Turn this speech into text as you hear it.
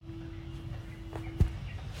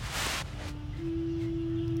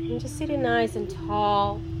And just sitting nice and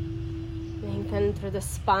tall, lengthen through the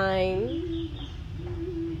spine.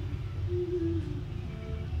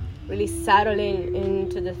 Really settling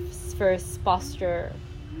into the first posture.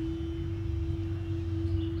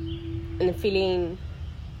 And feeling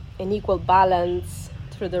an equal balance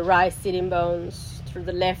through the right sitting bones, through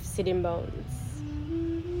the left sitting bones.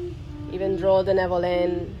 Even draw the navel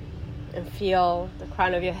in and feel the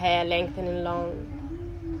crown of your head lengthening long.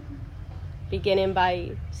 Beginning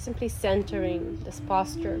by simply centering this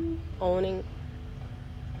posture, owning.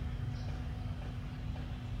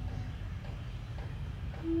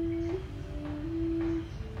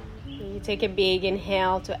 You take a big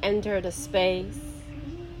inhale to enter the space.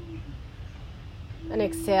 And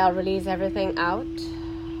exhale, release everything out.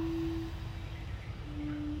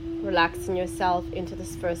 Relaxing yourself into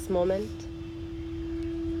this first moment.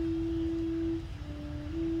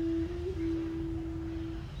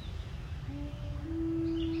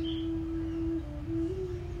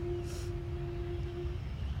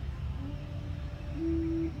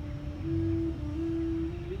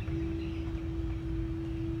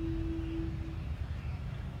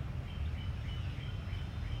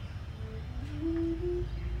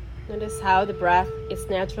 Notice how the breath is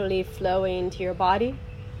naturally flowing into your body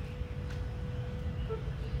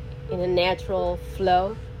in a natural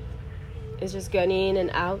flow. It's just going in and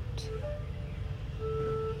out.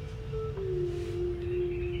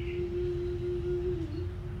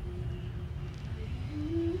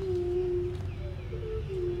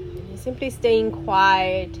 And simply staying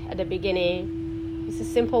quiet at the beginning is a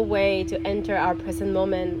simple way to enter our present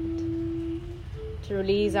moment, to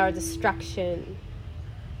release our distraction,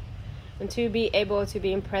 and to be able to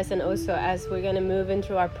be present also as we're going to move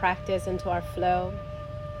into our practice, into our flow.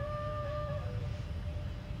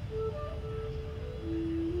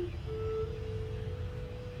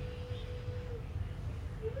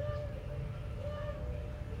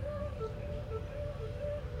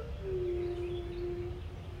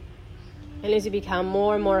 And as you become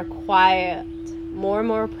more and more quiet, more and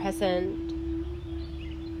more present,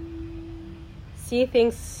 see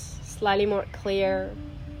things slightly more clear.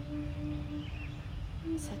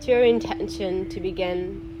 Set your intention to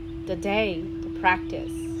begin the day, the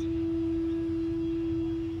practice.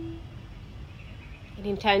 An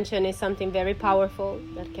intention is something very powerful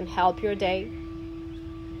that can help your day.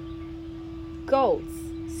 Goals.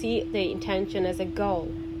 See the intention as a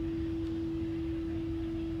goal.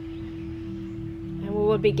 And we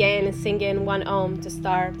will begin singing one Om to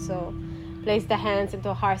start. So place the hands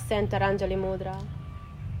into heart center, Anjali Mudra.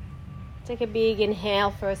 Take a big inhale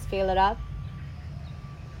first, feel it up.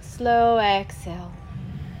 Slow exhale.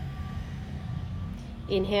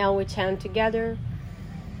 Inhale, we chant together.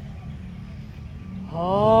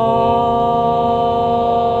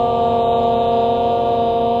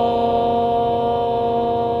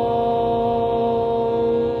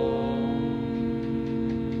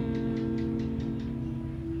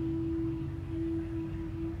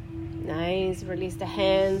 Nice. Release the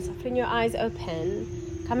hands. Open your eyes open.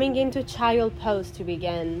 Coming into child pose to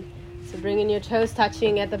begin. So bringing your toes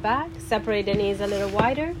touching at the back. Separate the knees a little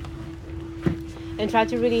wider. And try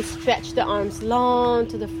to really stretch the arms long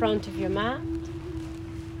to the front of your mat.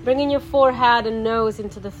 Bringing your forehead and nose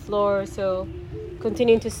into the floor. So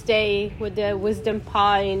continuing to stay with the wisdom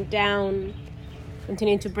pawing down.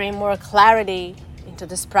 Continuing to bring more clarity into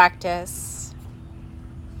this practice.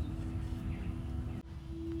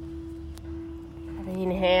 Every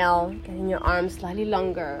inhale, getting your arms slightly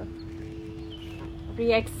longer.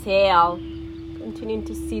 Every exhale, continuing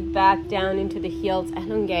to sit back down into the heels,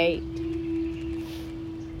 elongate.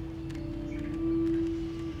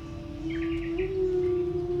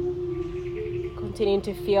 Continuing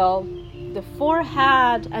to feel the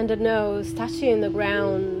forehead and the nose touching the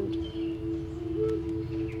ground.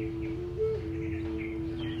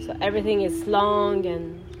 So everything is long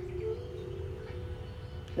and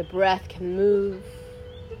the breath can move.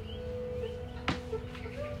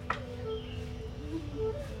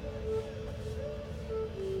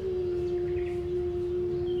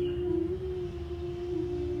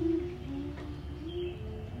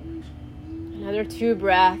 Another 2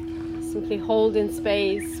 breaths. Simply hold in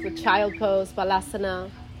space with child pose,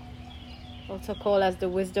 Balasana, also called as the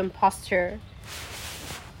wisdom posture.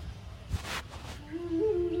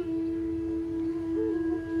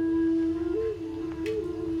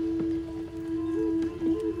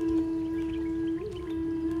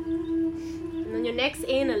 And on your next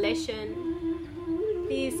inhalation,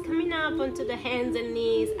 please coming up onto the hands and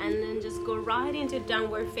knees and then just go right into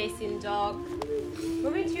downward facing dog.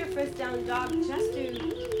 Moving to your first down dog just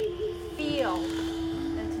to feel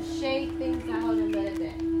shake things out a little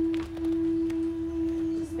bit.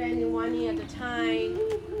 Just bending one knee at a time.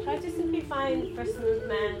 Try to simply find first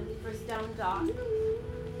movement, first down dog.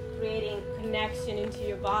 Creating connection into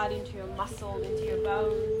your body, into your muscles, into your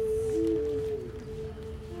bones.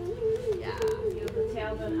 Yeah, feel the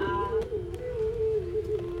tailbone up.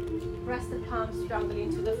 Press the palms strongly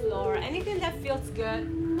into the floor. Anything that feels good,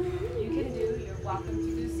 you can do. You're welcome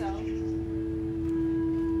to do so.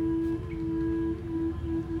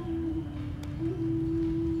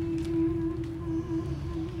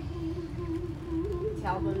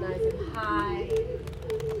 Tailbone nice and high.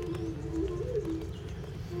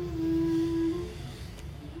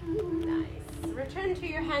 Nice. Return to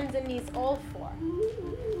your hands and knees, all four.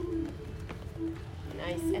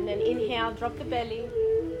 Nice. And then inhale, drop the belly.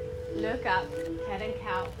 Look up, head and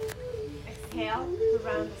cow. Exhale,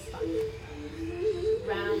 round the spine.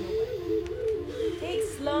 Round the way. Take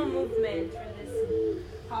slow movement for this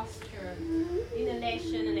posture.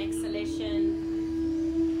 Inhalation and exhalation.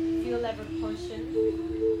 Feel lever pushing.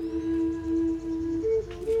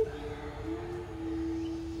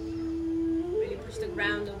 Really push the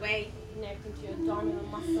ground away. Connect into your abdominal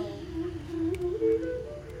muscle.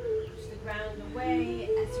 Push the ground away.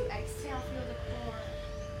 As you exhale, feel the core.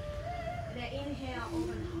 And then inhale,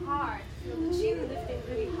 open hard. Feel the chin lifting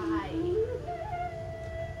really high.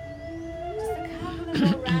 Just a couple of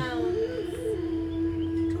more rounds.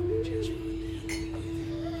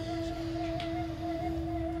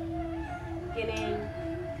 Beginning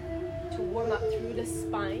to warm up through the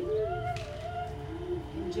spine.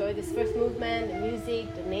 Enjoy this first movement, the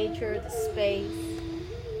music, the nature, the space.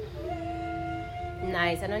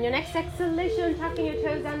 Nice. And on your next exhalation, tucking your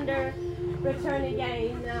toes under. Return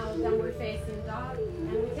again, now downward facing dog,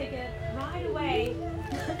 and we take it right away,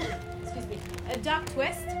 excuse me, a duck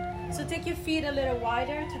twist. So take your feet a little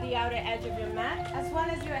wider to the outer edge of your mat, as well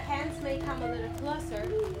as your hands may come a little closer.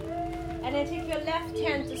 And then take your left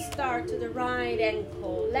hand to start to the right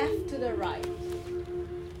ankle, left to the right.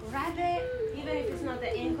 Grab it, even if it's not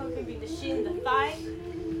the ankle, it can be the shin, the thigh.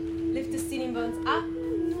 Lift the sitting bones up,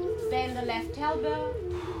 bend the left elbow.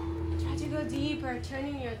 Go deeper,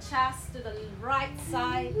 turning your chest to the right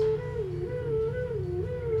side.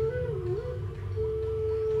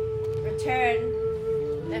 Return.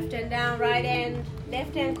 Left hand down, right hand,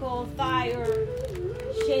 left ankle, thigh, or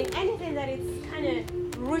shin. Anything that is kind of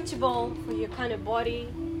reachable for your kind of body.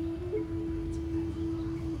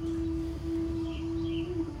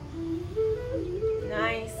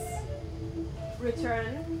 Nice.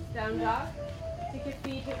 Return. Down dog. Take your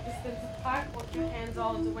feet hip distance apart. Walk your hands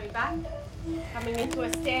all the way back. Coming into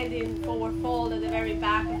a standing forward fold at the very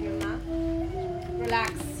back of your mat.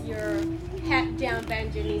 Relax your head down,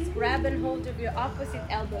 bend your knees. Grab and hold of your opposite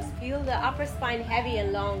elbows. Feel the upper spine heavy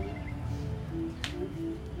and long.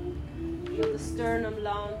 Feel the sternum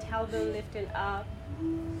long, tailbone lifting up.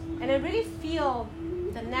 And then really feel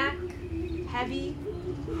the neck heavy.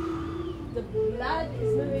 The blood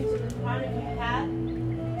is moving to the front of your head,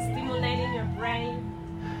 stimulating your brain.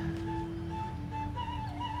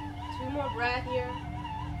 Two more breaths here.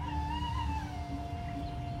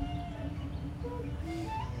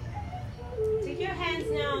 Take your hands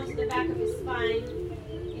now to the back of your spine.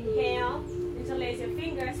 Inhale, interlace your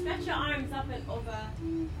fingers, stretch your arms up and over.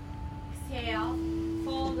 Exhale,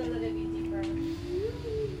 fold a little bit deeper.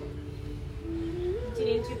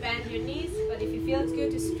 Continue to bend your knees, but if you feel it's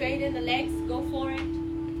good to straighten the legs, go for it.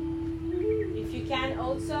 If you can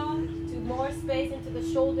also, to more space into the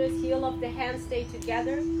shoulders, heel of the hands stay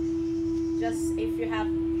together. Just if you have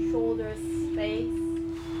shoulder space.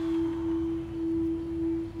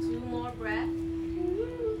 Two more breaths.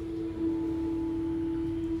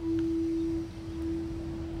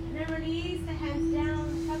 And then release the hands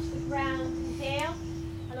down, touch the ground. Inhale,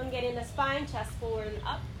 elongating the spine, chest forward and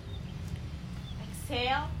up.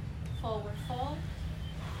 Exhale, forward fold.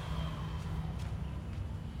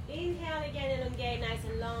 Inhale again, elongate nice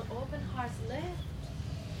and long, open heart lift.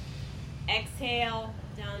 Exhale,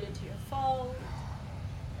 down into your fold.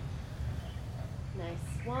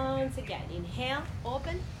 Nice. Once again, inhale,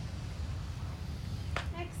 open.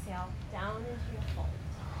 Exhale, down into your fold.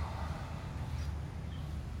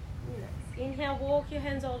 Nice. Inhale, walk your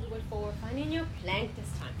hands all the way forward, finding your plank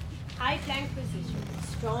this time. High plank position,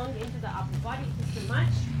 strong into the upper body. If it's too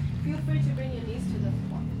much, feel free to bring your knees to the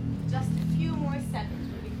floor. Just a few more seconds.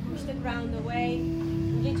 Really push the ground away,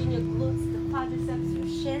 engaging your glutes, the quadriceps, your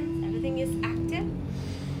shins. Everything is active.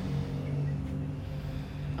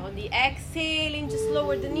 On the exhaling, just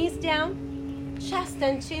lower the knees down, chest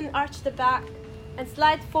and chin, arch the back, and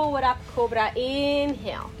slide forward up, cobra.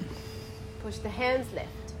 Inhale. Push the hands,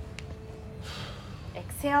 lift.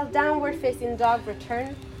 Exhale, downward facing dog,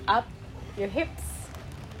 return up your hips.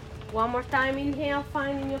 One more time, inhale,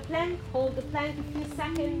 finding your plank. Hold the plank a few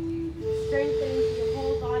seconds. Strengthen into your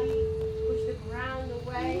whole body. Push the ground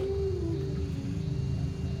away.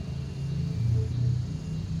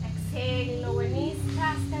 Exhale, lower knees,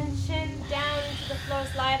 chest and chin. Down into the floor,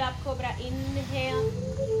 slide up, cobra. Inhale.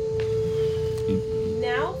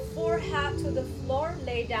 Now, forehead to the floor.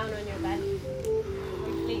 Lay down on your belly.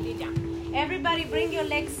 Completely down. Everybody bring your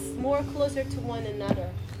legs more closer to one another.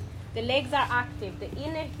 The legs are active. The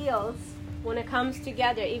inner heels, when it comes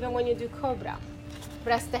together, even when you do cobra.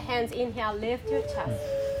 Press the hands, inhale, lift your chest.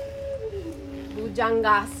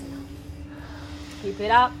 Bhujangasana. Keep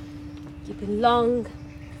it up. Keep it long.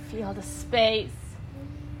 Feel the space.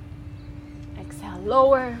 Exhale,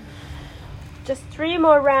 lower. Just 3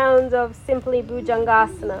 more rounds of simply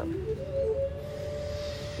Bhujangasana.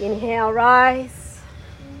 Inhale, rise.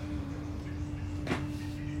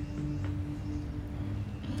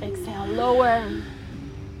 Exhale, lower.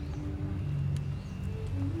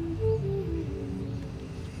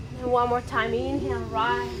 And one more time, inhale,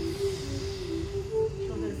 rise.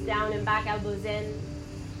 Shoulders down and back, elbows in.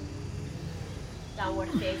 Downward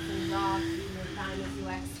facing dog. More time as you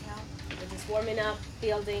exhale. We're just warming up,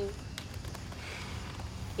 building.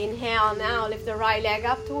 Inhale now, lift the right leg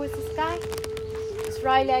up towards the sky. Just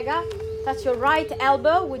right leg up. Touch your right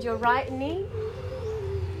elbow with your right knee.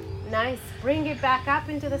 Nice. Bring it back up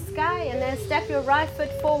into the sky and then step your right foot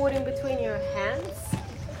forward in between your hands.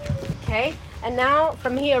 Okay. And now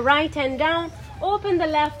from here, right hand down, open the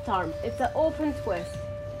left arm. It's an open twist.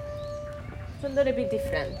 It's a little bit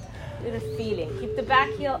different. Little feeling. Keep the back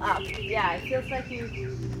heel up. Yeah, it feels like you're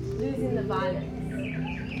losing the balance.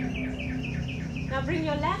 Now bring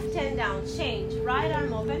your left hand down. Change. Right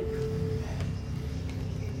arm open.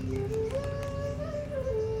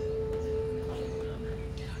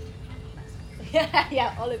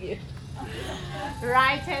 Yeah, all of you.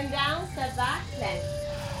 Right hand down, step back, plank.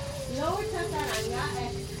 Lower chaturanga,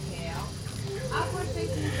 exhale. Upward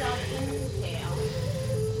facing dog, inhale.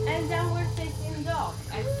 And downward facing dog,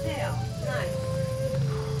 exhale. Nice.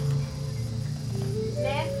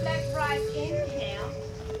 Left leg right, inhale.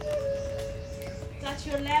 Touch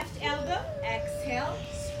your left elbow, exhale.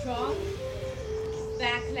 Strong.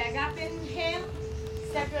 Back leg up, inhale.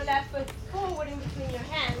 Step your left foot forward in between your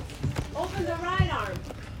hands. Open the right arm.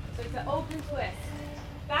 So it's an open twist.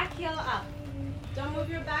 Back heel up. Don't move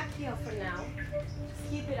your back heel for now.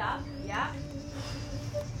 Just keep it up. Yeah.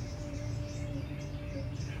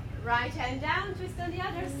 Right hand down. Twist on the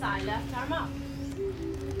other side. Left arm up.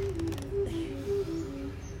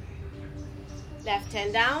 Left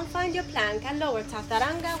hand down. Find your plank and lower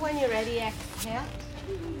chaturanga. When you're ready, exhale.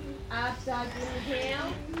 Up dog,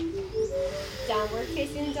 inhale. Downward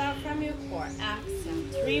facing dog from your core.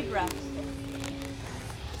 Exhale. 3 breaths.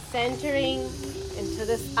 Centering into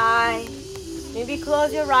this eye. Maybe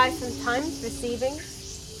close your eyes sometimes, receiving.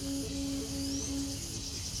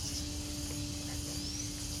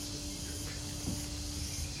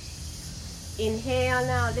 Inhale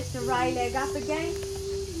now. Lift the right leg up again.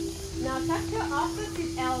 Now touch your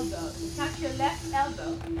opposite elbow. Touch your left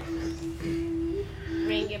elbow.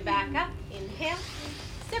 Bring it back up. Inhale.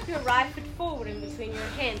 Step your right foot forward in between your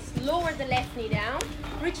hands. Lower the left knee down.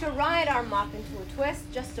 Reach your right arm up into a twist.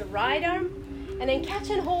 Just the right arm. And then catch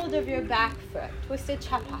and hold of your back foot. Twisted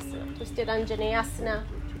Chapasana. Twisted Anjaneyasana.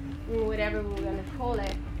 Whatever we're going to call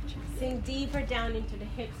it. Sink deeper down into the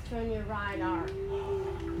hips. Turn your right arm.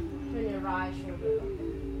 Turn your right shoulder open.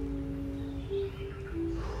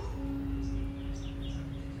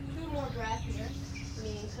 2 more breaths here.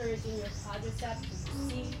 Me encouraging your quadriceps to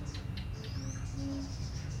receive.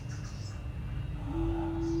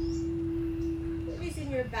 Releasing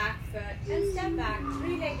your back foot and step back.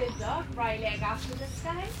 3-legged dog. Right leg up to the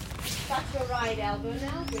sky. Touch your right elbow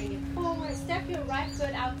now. Bring it forward. Step your right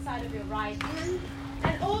foot outside of your right hand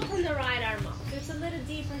and open the right arm up. So it's a little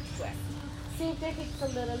deeper twist. Sink the hips a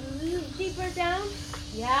little deeper down.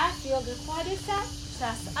 Yeah, feel the quadriceps.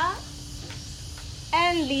 Chest up.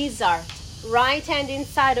 And lizard. Right hand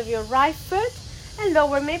inside of your right foot and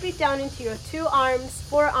lower, maybe down into your 2 arms,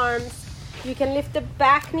 4 arms. You can lift the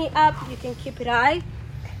back knee up. You can keep it high.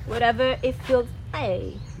 Whatever it feels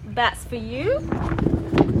best for you.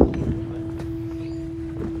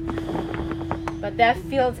 But that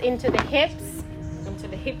feels into the hips, into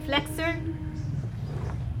the hip flexor.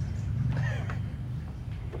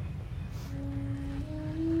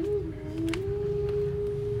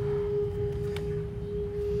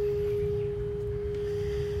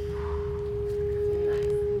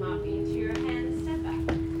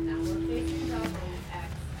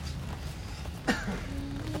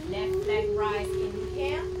 leg rise,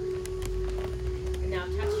 inhale. And now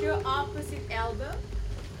touch your opposite elbow.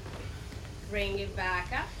 Bring it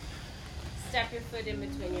back up. Step your foot in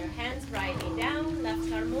between your hands, right knee down,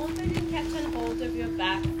 left arm open, and catch and hold of your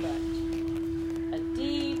back foot. A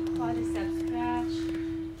deep quadricep stretch.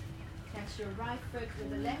 Catch your right foot with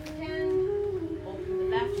the left hand. Open the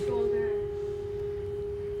left shoulder.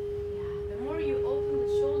 Yeah, the more you open the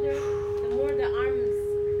shoulder, the more the arms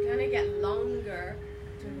gonna get longer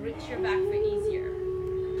to reach your back foot easier.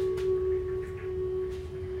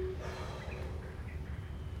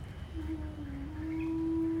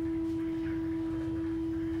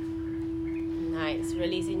 Nice.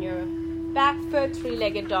 Releasing your back foot,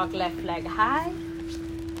 three-legged dog, left leg high.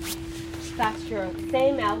 Touch your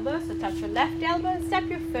same elbow, so touch your left elbow and step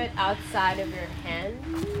your foot outside of your hand.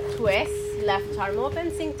 Twist, left arm open,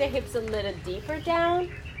 sink the hips a little deeper down.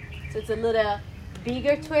 So it's a little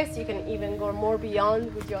bigger twist. You can even go more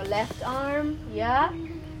beyond with your left arm, yeah?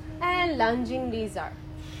 And lunging lizard.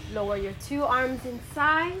 Lower your two arms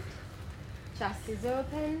inside. Chest is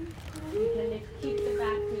open. You can keep the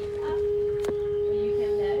back knee up, or you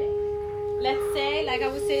can let it. Let's say, like I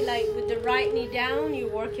would say, like with the right knee down, you're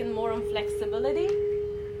working more on flexibility.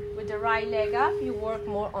 With the right leg up, you work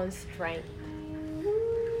more on strength.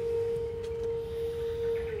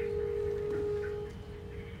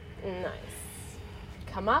 Nice.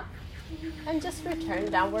 Come up and just return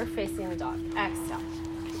downward facing dog. Exhale.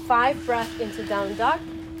 5 breaths into down dog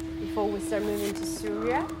before we start moving to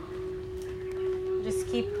Surya. Just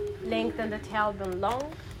keep lengthen the tailbone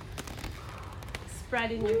long.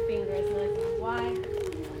 Spreading your fingers nice and wide.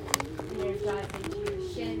 Energize into your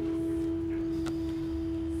shins.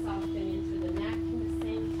 Soften into the neck at the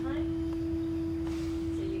same time.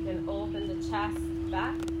 So you can open the chest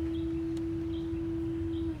back.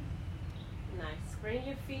 Nice. Bring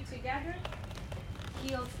your feet together.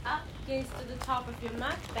 Heels up. Gaze to the top of your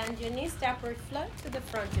mat. Bend your knees. Stepward float to the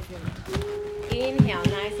front of your mat. Inhale.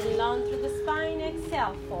 Nice and long through the spine.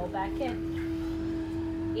 Exhale. Fall back in.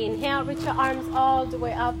 Inhale, reach your arms all the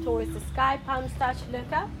way up towards the sky, palms touch, look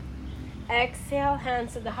up. Exhale,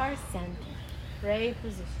 hands to the heart center. Great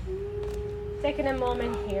position. Taking a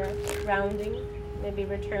moment here, grounding, maybe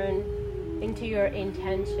return into your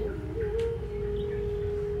intention.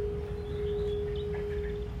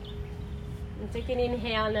 And take an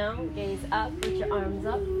inhale now, gaze up, reach your arms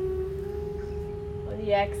up. On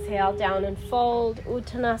the exhale, down and fold,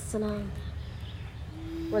 Uttanasana.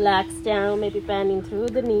 Relax down, maybe bending through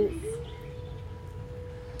the knees.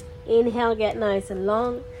 Inhale, get nice and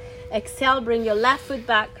long. Exhale, bring your left foot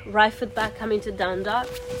back, right foot back, come into down dog.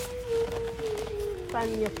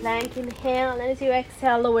 Finding your plank, inhale. And as you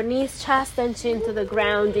exhale, lower knees, chest, and chin to the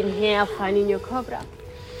ground. Inhale, finding your cobra.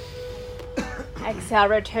 Exhale,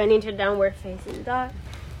 returning to downward facing dog.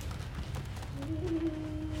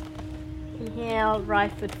 Inhale,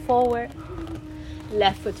 right foot forward.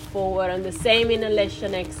 Left foot forward on the same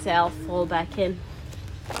inhalation. Exhale, fall back in.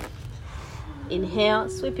 Inhale,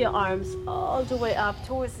 sweep your arms all the way up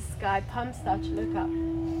towards the sky. Palms touch, look up.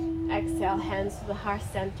 Exhale, hands to the heart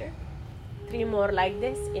center. 3 more like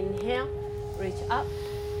this. Inhale, reach up.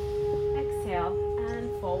 Exhale, and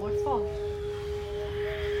forward fold.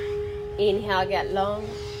 Inhale, get long.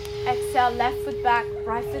 Exhale, left foot back,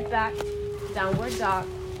 right foot back. Downward dog.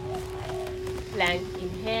 Plank,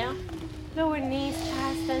 inhale. Lower knees,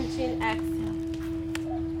 chest and chin, exhale.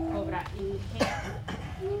 Cobra, inhale.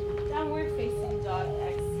 Downward facing dog,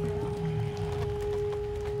 exhale.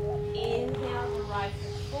 Inhale, the right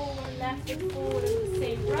foot forward, left foot forward in the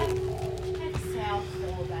same breath. Exhale,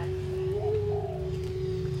 fall back.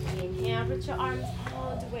 Inhale, reach your arms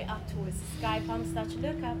all the way up towards the sky, palms touch,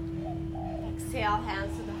 look up. Exhale,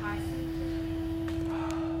 hands to the heart center.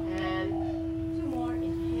 And 2 more,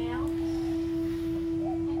 inhale.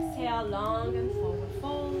 Exhale, long and forward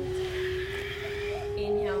fold.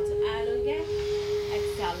 Inhale to elongate.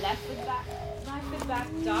 Exhale, left foot back, right foot back,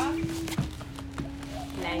 dog.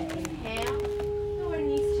 Plank, inhale. Lower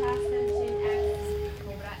knees, chest and chin, exhale.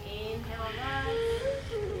 Cobra, inhale, rise.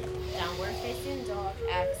 Downward facing dog,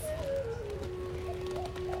 exhale.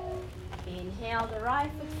 Inhale, the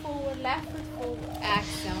right foot forward, left foot forward,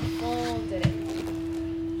 exhale, fold it in.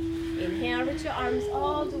 Inhale, reach your arms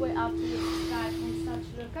all the way up to the sky, palms touch,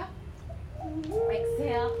 look up.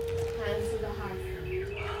 Exhale, hands to the heart.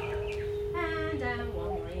 And then 1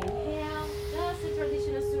 more inhale. Just the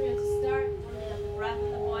traditional Surya to start. 1 minute breath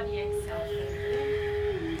in the body. Exhale, fold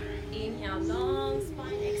in. Inhale, long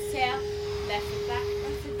spine. Exhale, left foot back,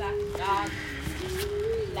 right foot back, dog.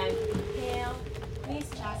 Plank, inhale. Knees,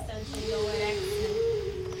 chest, and chin, lower exhale.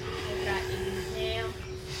 Cobra, inhale.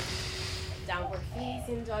 Downward facing.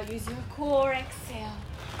 facing dog. Use your core. Exhale.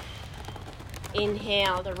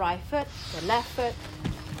 Inhale the right foot, the left foot.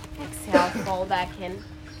 Exhale, fall back in.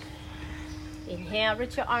 Inhale,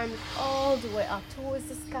 reach your arms all the way up towards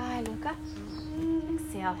the sky. Look up.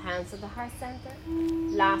 Exhale, hands to the heart center.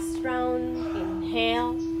 Last round.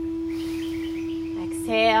 Inhale.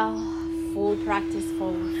 Exhale. Full practice,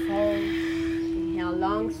 forward fold. Inhale,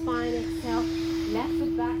 long spine. Exhale. Left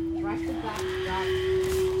foot back, right foot back. Drop.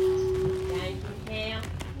 Then inhale.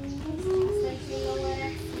 Stretching lower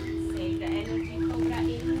exhale. Save the energy. Cobra.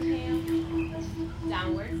 Inhale.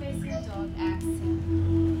 Downward facing dog. Exhale.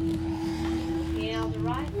 Inhale the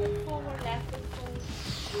right foot forward, left foot forward.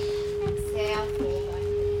 Exhale, forward.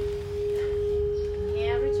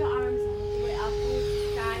 Inhale, reach your arms all the way up towards the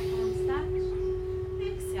sky, palms touch.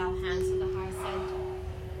 Exhale, hands to the heart center.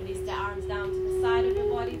 Release the arms down to the side of your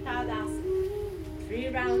body, Tadasana. 3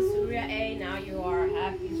 rounds, Surya A. Now you are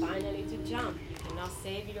happy finally to jump. You cannot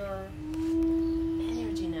save your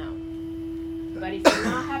energy now. But if you're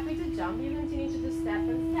not happy to jump, you continue to do step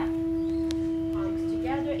and step. Palms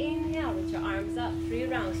together, inhale, with your arms up. 3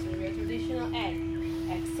 rounds, Surya traditional egg.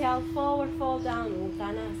 Exhale, forward, fold down,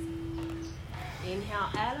 Uttanasana. Inhale,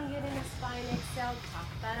 elongating the spine. Exhale,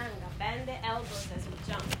 Chaturanga. Bend the elbows as you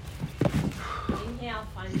jump. Inhale,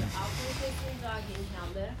 find your outward facing dog. Inhale,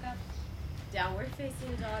 look up. Downward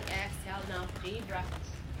facing dog. Exhale, now 3 breaths.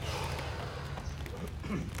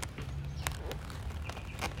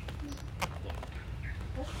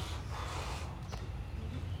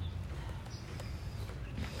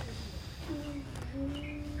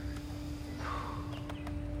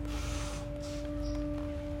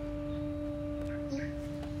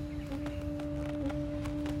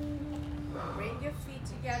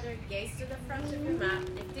 Gaze to the front of your mat,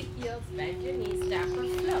 lift the heels, bend your knees, stack or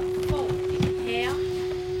flow. Fold, inhale,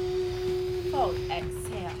 fold,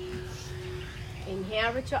 exhale.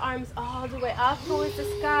 Inhale, reach your arms all the way up towards the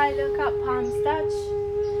sky, look up, palms touch.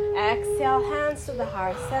 Exhale, hands to the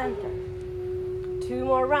heart center. 2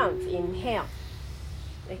 more rounds, inhale,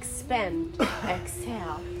 expand,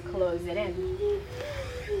 exhale, close it in.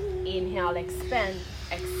 Inhale, expand,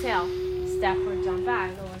 exhale, step or jump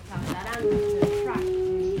back, lower Chaturanga to the front.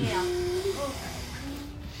 Inhale, over.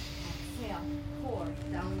 Exhale, core,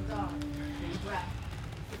 down dog. Deep breath.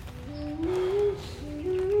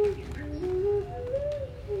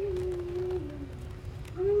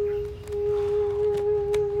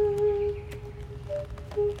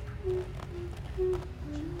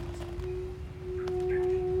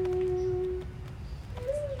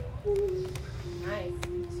 Nice.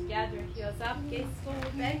 Together, heels up, gaze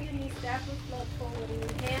forward, bend your knees, step or float forward.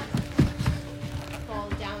 Inhale. Fall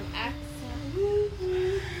down, exhale.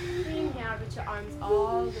 Inhale, reach your arms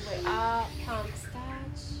all the way up, palms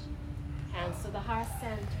touch. Hands to the heart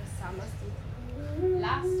center, Samasthiti.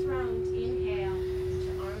 Last round, inhale, reach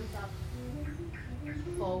your arms up.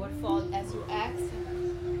 Forward fold as you exhale.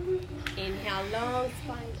 Inhale, long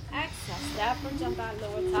spine, exhale. Step or jump back,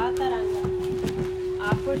 lower Chaturanga.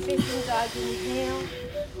 Upward facing dog, inhale.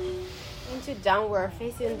 Into downward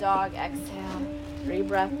facing dog, exhale. 3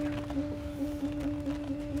 breaths.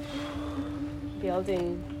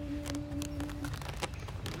 Building,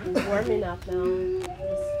 warming up now,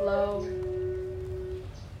 slow.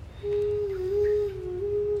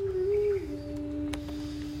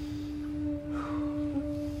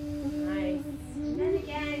 Nice. And then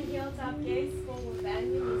again, heels up, gaze forward,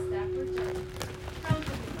 bend your knees, step or jump. Front of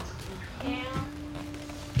the body. Inhale,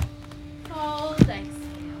 fold, exhale.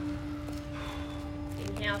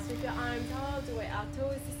 Inhale, sweep your arms all the way up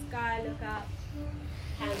towards the sky, look up.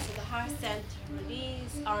 Hands to the heart center,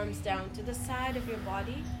 release, arms down to the side of your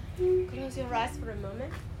body. Close your eyes for a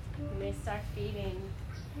moment. You may start feeling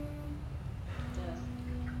the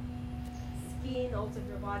skin out of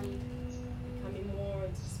your body becoming more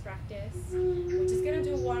into this practice. We're just going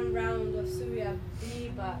to do 1 round of Surya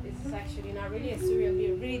B, but it's actually not really a Surya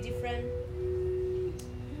B, really different.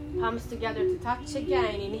 Palms together to touch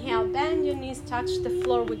again. Inhale, bend your knees, touch the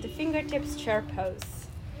floor with the fingertips, chair pose.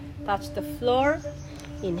 Touch the floor.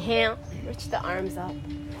 Inhale, reach the arms up.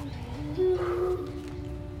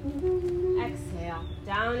 Exhale,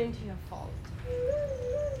 down into your fold.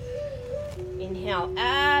 Inhale,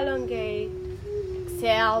 elongate.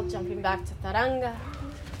 Exhale, jumping back to Chaturanga.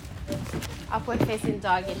 Upward facing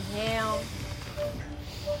dog, inhale.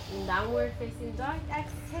 Downward facing dog,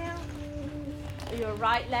 exhale. Your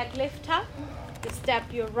right leg lift up. You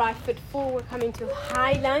step your right foot forward, coming to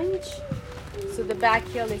high lunge. So the back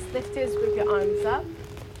heel is lifted with your arms up.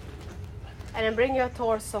 And then bring your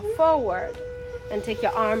torso forward and take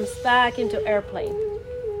your arms back into airplane.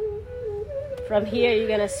 From here, you're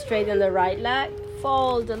going to straighten the right leg,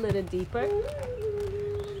 fold a little deeper.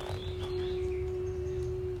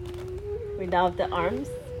 Without the arms.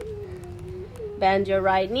 Bend your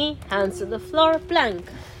right knee, hands to the floor, plank.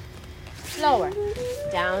 Slower.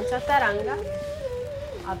 Down chaturanga.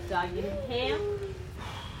 Up dog, inhale.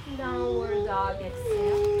 Downward dog,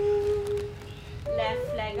 exhale.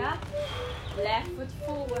 Left leg up. Left foot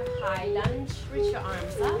forward, high lunge. Reach your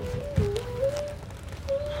arms up.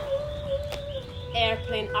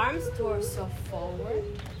 Airplane arms, torso forward.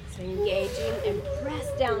 So engaging and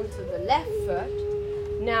press down to the left foot.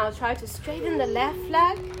 Now try to straighten the left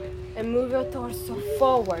leg and move your torso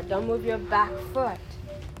forward. Don't move your back foot.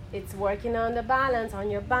 It's working on the balance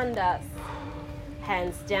on your bandhas.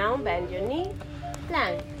 Hands down, bend your knee,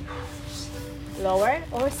 plank. Lower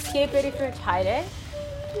or skip it if you're tired.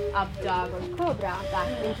 Up dog or cobra,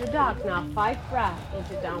 back into dog. Now 5 breaths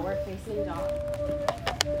into downward facing dog.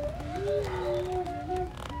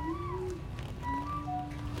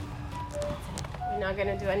 We're not going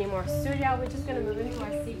to do any more surya. We're just going to move into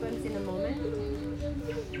our sequence in a moment.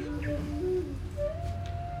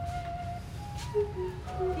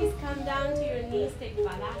 Please come down to your knees, take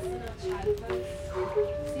Balasana, child pose.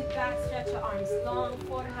 Sit back, stretch your arms long,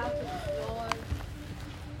 forehead out to the floor.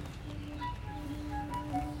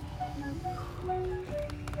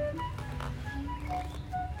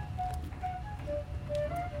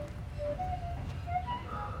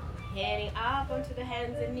 Heading up onto the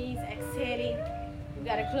hands and knees, exhaling. You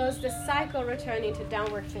gotta close the cycle, returning to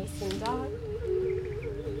downward facing dog.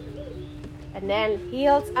 And then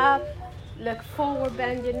heels up, look forward,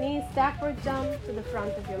 bend your knees, backward jump to the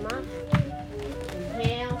front of your mat.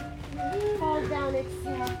 Inhale, fall down,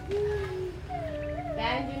 exhale.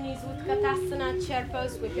 Bend your knees, Utkatasana, chair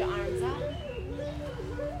pose with your arms up.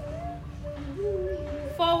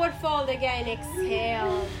 Forward fold again,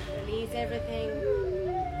 exhale, release everything.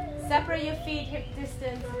 Separate your feet, hip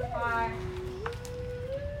distance apart.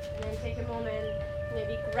 And then take a moment,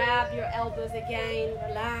 maybe grab your elbows again,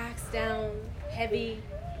 relax down, heavy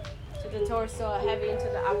to the torso, heavy into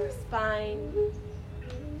the upper spine.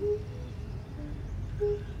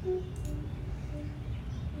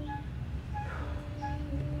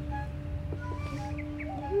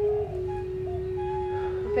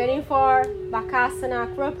 Preparing for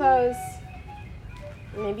Bakasana, crow pose.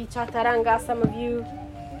 Maybe Chaturanga, some of you.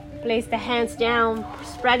 Place the hands down,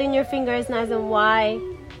 spreading your fingers nice and wide.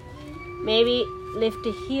 Maybe lift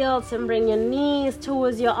the heels and bring your knees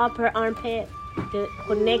towards your upper armpit. The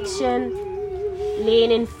connection.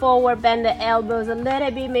 Leaning forward, bend the elbows a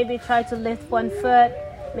little bit. Maybe try to lift one foot,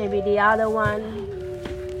 maybe the other one.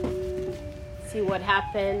 See what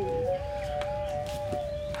happens.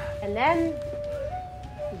 And then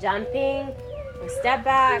jumping, or step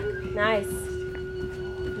back. Nice.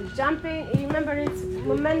 Jumping, remember it's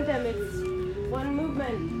momentum, it's one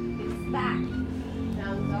movement, it's back.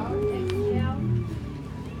 Down dog, exhale.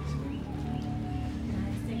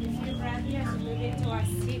 Nice, take a few breaths here to move into our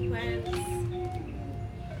sequence.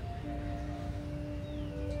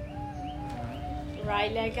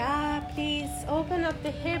 Right leg up, please. Open up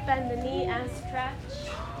the hip and the knee and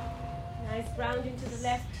stretch. Nice, round into the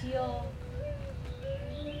left heel.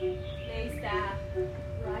 Place that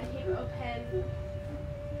right hip open.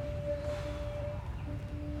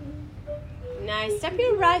 Nice. Step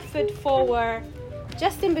your right foot forward,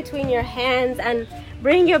 just in between your hands, and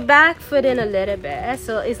bring your back foot in a little bit.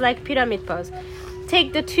 So it's like pyramid pose.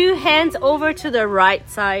 Take the 2 hands over to the right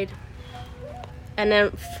side, and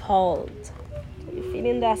then fold. You're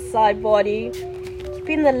feeling that side body.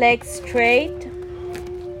 Keeping the legs straight.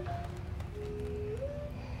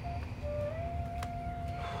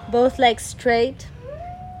 Both legs straight.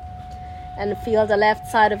 And feel the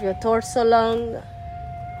left side of your torso long.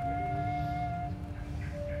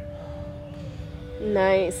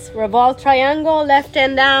 Nice. Revolve triangle, left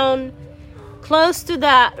hand down, close to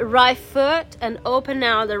the right foot, and open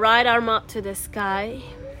now the right arm up to the sky.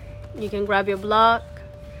 You can grab your block.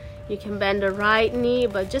 You can bend the right knee,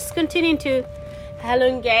 but just continue to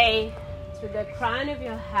elongate to the crown of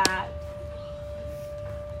your head.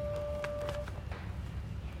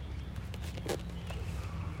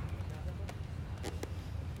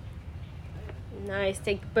 Nice.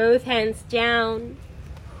 Take both hands down.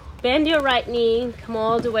 Bend your right knee, come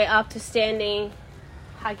all the way up to standing,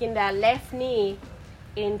 hugging that left knee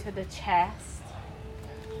into the chest.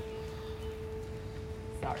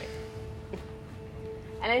 Sorry.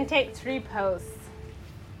 And then take 3 poses.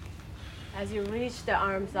 As you reach the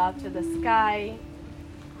arms up to the sky,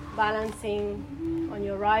 balancing on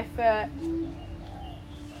your right foot.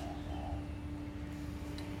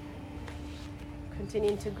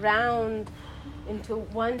 Continuing to ground into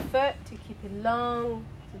one foot to keep it long,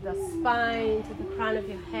 to the spine, to the crown of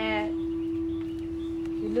your head. If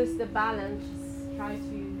you lose the balance, just try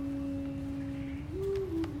to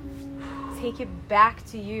take it back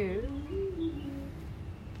to you.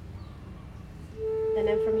 And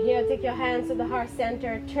then from here, take your hands to the heart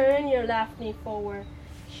center, turn your left knee forward.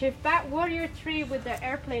 Shift back, warrior three with the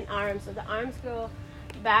airplane arms, so the arms go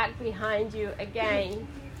back behind you again.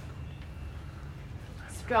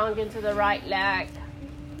 Strong into the right leg.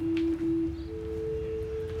 2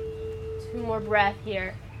 more breaths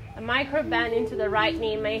here. A micro bend into the right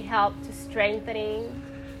knee may help to strengthening.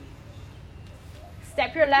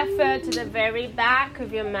 Step your left foot to the very back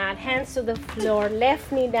of your mat, hands to the floor, left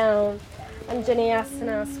knee down.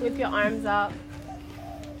 Anjaneyasana, sweep your arms up.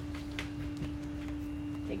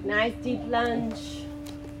 Take nice deep lunge.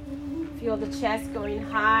 Feel the chest going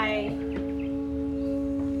high.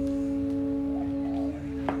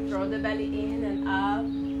 Draw the belly in and up.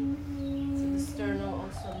 So the sternum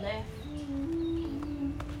also lift.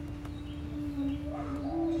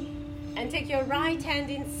 And take your right hand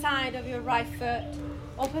inside of your right foot.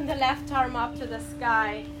 Open the left arm up to the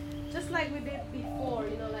sky. Just like we did before,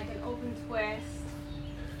 like an open twist.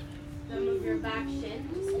 Then move your back shin.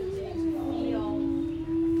 Just continue to feel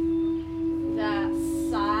that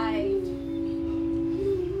side.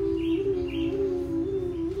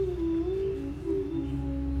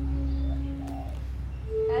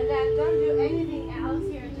 And then don't do anything else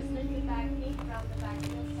here. Just lift the back knee, grab the back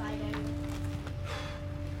heel, side angle.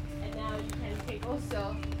 And now you can take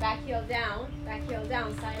also back heel down,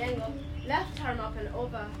 side angle. Left arm up and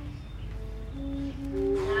over.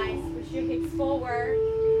 Nice. Push your hips forward.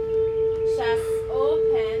 Chest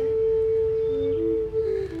open.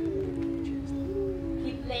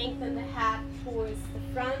 Keep lengthen the head towards the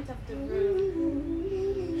front of the room.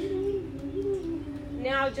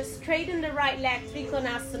 Now just straighten the right leg,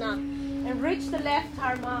 Trikonasana, and reach the left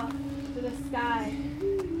arm up to the sky.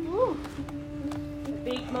 Woo. A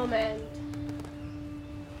big moment.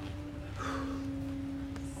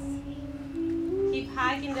 Keep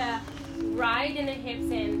hugging the right in the hips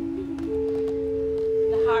in.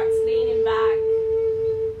 The heart's leaning back.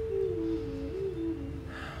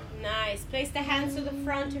 Nice. Place the hands to the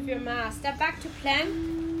front of your mat. Step back to plank.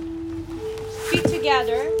 Feet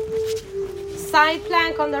together. Side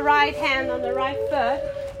plank on the right hand, on the right foot.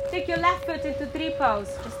 Take your left foot into tree pose,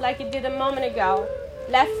 just like you did a moment ago.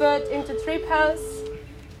 Left foot into tree pose.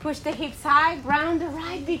 Push the hips high. Ground the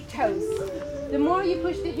right big toes. The more you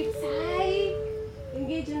push the hips high,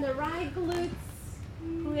 engage in the right glutes.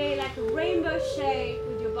 Create like a rainbow shape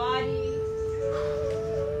with your body.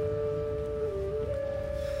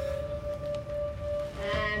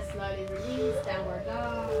 And slowly release, downward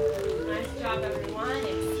dog. Nice job, everyone.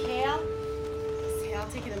 Exhale. Exhale,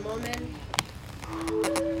 take it a moment.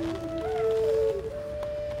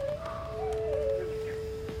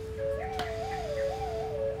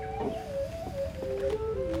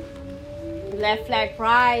 Left leg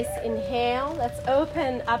rise, inhale. Let's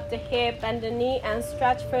open up the hip and the knee and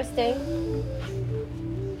stretch first thing.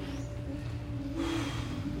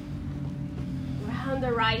 Round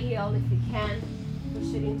the right heel if you can.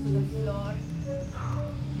 Push it into the floor.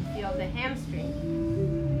 Feel the hamstring.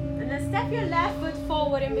 And then step your left foot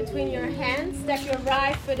forward in between your hands. Step your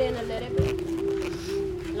right foot in a little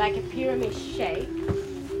bit. Like a pyramid shape.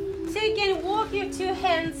 So you can walk your 2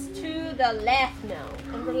 hands to the left now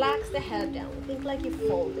and relax the head down. Think like you're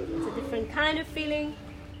folding. It's a different kind of feeling.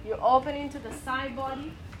 You're opening to the side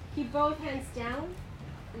body. Keep both hands down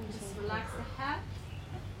and just relax the head.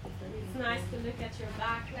 It's nice to look at your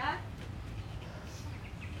back leg.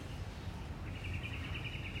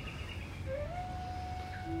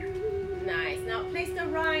 Nice. Now place the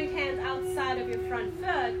right hand outside of your front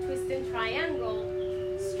foot. Twist in triangle.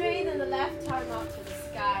 Straighten the left arm up to the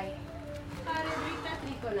sky. Paridrita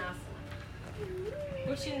Trikonasana.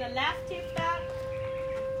 Pushing the left hip back.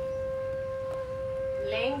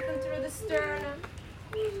 Lengthen through the sternum.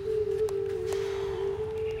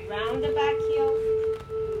 Round the back heel.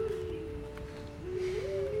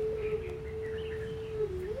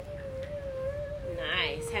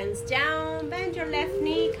 Nice. Hands down. Bend your left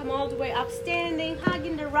knee. Come all the way up standing.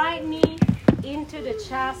 Hugging the right knee into the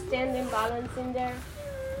chest. Standing balance in there.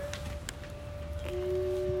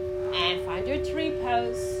 And find your tree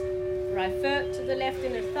pose. Right foot to the left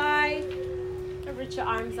inner thigh. And reach your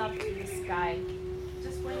arms up to the sky.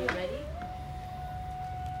 Just when you're ready.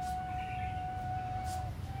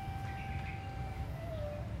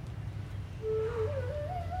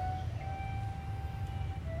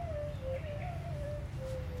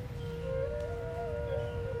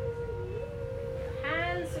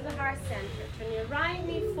 Hands to the heart center. Turn your right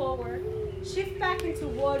knee forward. Shift back into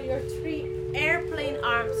warrior three, airplane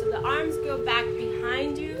arms. So the arms go back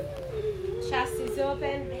behind you. Chest is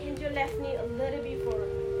open. Bend your left knee a little bit for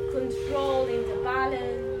control in the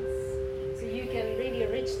balance. So you can really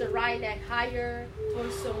reach the right leg higher,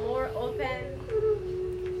 torso more open.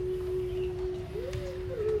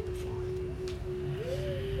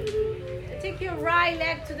 Take your right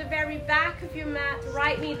leg to the very back of your mat,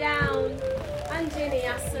 right knee down.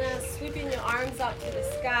 Anjaneyasana, sweeping your arms up to the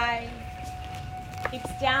sky. Hips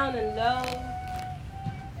down and low.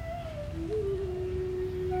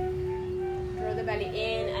 Draw the belly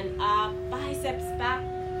in and up, biceps back.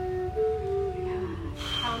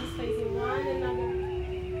 Palms facing one another.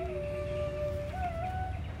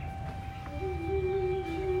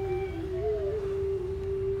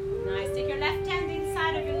 Nice. Take your left hand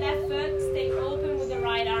inside of your left foot. Stay open with the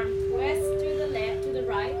right arm. Twist to the left, to the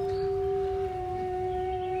right.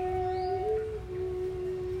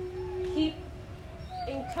 Keep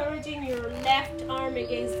encouraging your left arm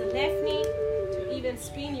against the left knee to even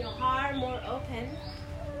spin your heart more open.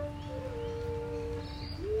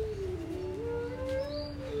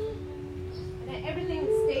 And everything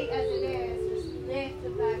stay as it is. Just lift the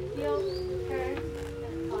back heel, turn,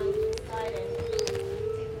 and find the side end.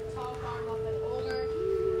 Take the top arm up and over.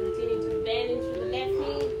 Continue to bend into the left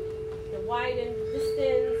knee. Widen the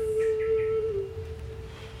distance.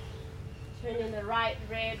 Turning the right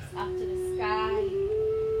ribs up to the sky.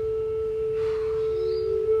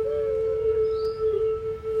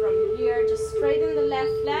 From here, just straighten the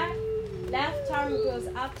left leg. Left arm goes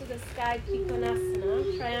up to the sky,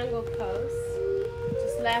 Trikonasana, triangle pose.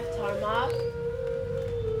 Just left arm up.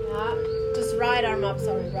 Yeah. Just right arm up,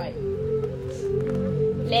 sorry, right.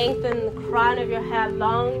 Lengthen the crown of your head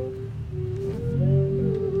long.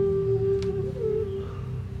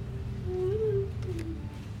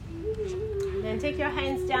 Take your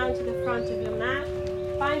hands down to the front of your mat.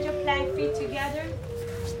 Find your plank feet together.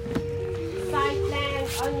 Side plank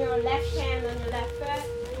on your left hand, on your left foot.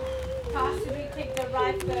 Possibly take the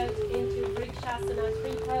right foot into Vrikshasana,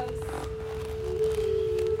 tree pose.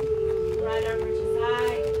 Right arm reaches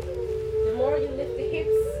high. The more you lift the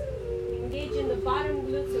hips, engage in the bottom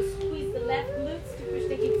glutes, so squeeze the left glutes to push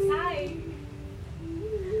the hips high.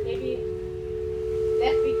 Maybe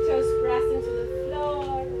left big toes press into the floor.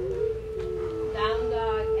 Down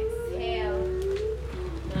dog, exhale.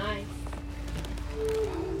 Nice.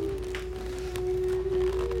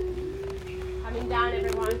 Coming down,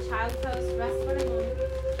 everyone. Child pose, rest for a moment.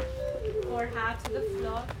 Forehead to the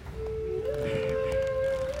floor.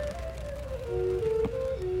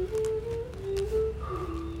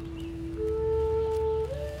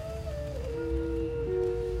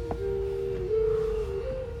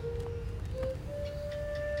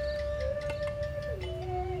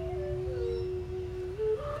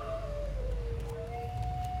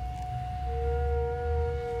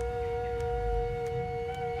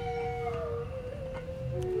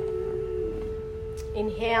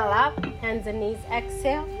 Inhale up, hands and knees,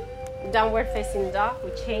 exhale. Downward facing dog, we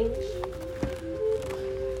change.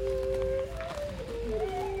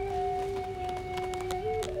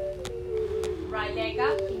 Right leg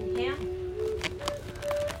up, inhale.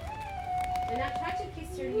 And now try to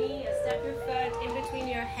kiss your knee and step your foot in between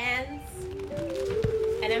your hands.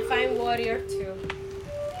 And then find warrior two.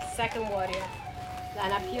 Second warrior.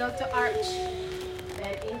 Then appeal to arch.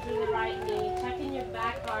 Then into the right knee. Checking your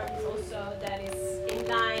back arms also, that is in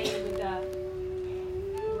line with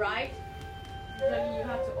the right. Then you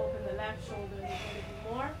have to open the left shoulder a little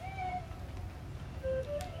bit more.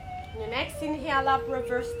 Your next inhale up,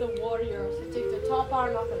 reverse the warrior. So take the top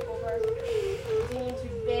arm up and over. Continue to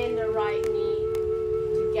bend the right knee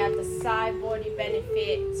to get the side body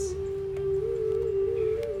benefit.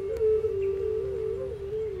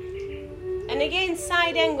 And again,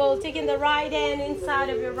 side angle, taking the right hand inside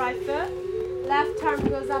of your right foot. Left arm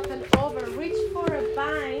goes up and over. Reach for a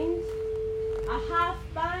bind, a half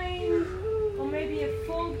bind, or maybe a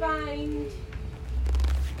full bind.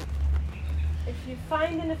 If you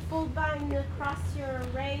find in a full bind, cross your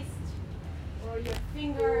wrist or your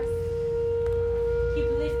fingers. Keep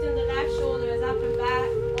lifting the left shoulders up and back,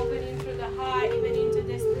 opening through the heart, even into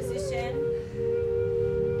this position.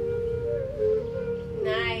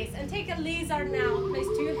 Nice. And take a lizard now. Place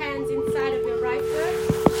two hands inside of your right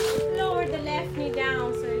foot. Lower the left knee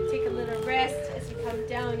down, so you take a little rest as you come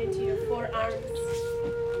down into your forearms.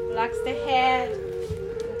 Relax the head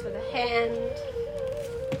into the hand.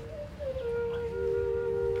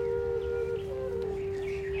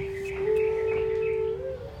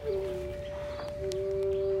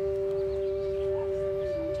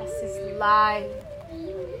 Just as light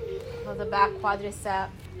of the back quadricep.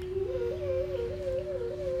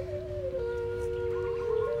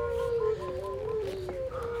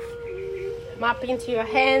 Come up into your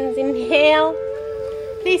hands. Inhale.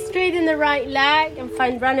 Please straighten the right leg and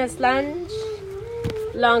find runner's lunge.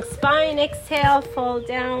 Long spine. Exhale, fall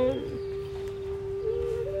down.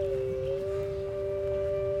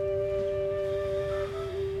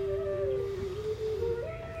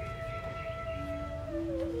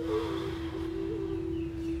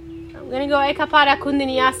 I'm going to go Ekapada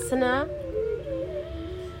Kundalini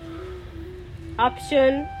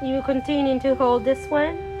option. You continue to hold this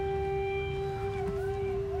one.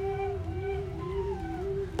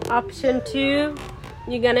 Option 2,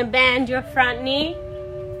 you're going to bend your front knee.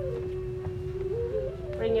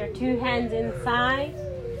 Bring your 2 hands inside.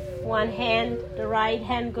 One hand, the right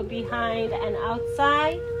hand go behind and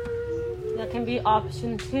outside. That can be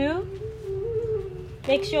option 2.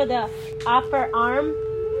 Make sure the upper arm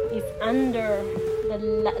is under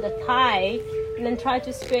the thigh. And then try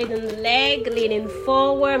to straighten the leg, leaning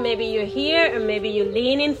forward. Maybe you're here, or maybe you're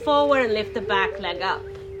leaning forward and lift the back leg up.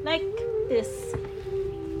 Like this.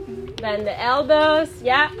 Bend the elbows,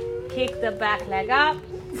 yeah. Kick the back leg up.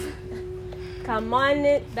 Come on,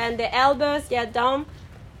 bend the elbows, yeah, down.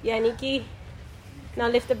 Yeah, Nikki. Now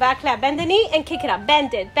lift the back leg, bend the knee and kick it up.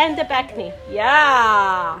 Bend it, bend the back knee.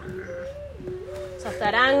 Yeah.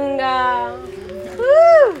 Chaturanga.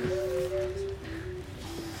 Woo.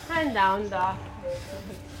 And down dog.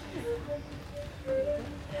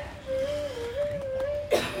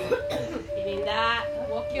 Feeling that.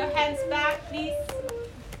 Walk your hands back, please.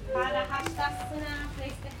 Pada Hastasana.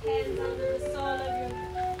 Place the hands under the sole of your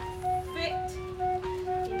foot.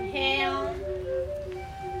 Inhale.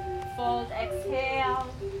 Fold, exhale.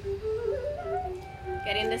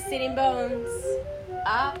 Get in the sitting bones.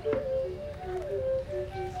 Up.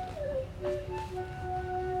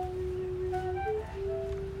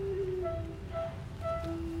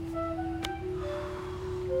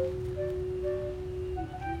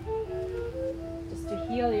 Just to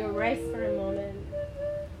heal your wrist for a moment.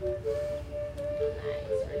 Nice.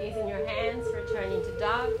 Releasing your hands, returning to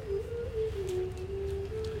dog.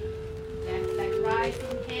 Left leg rise,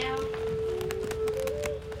 inhale.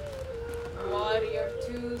 Warrior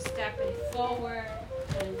 2, stepping forward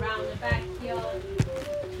and round the back heel.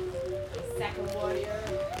 Second warrior.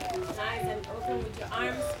 Nice and open with your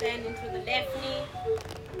arms bending to the left knee.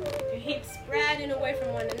 Your hips spreading away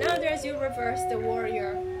from one another as you reverse the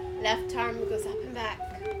warrior. Left arm goes up and back.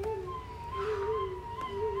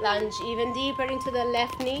 Lunge even deeper into the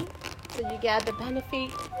left knee so you get the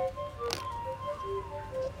benefit.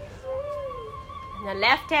 And the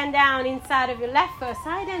left hand down inside of your left foot.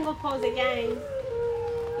 Side angle pose again.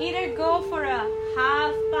 Either go for a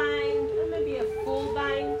half bind or maybe a full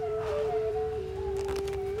bind.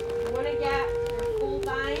 You want to get your full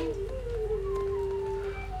bind.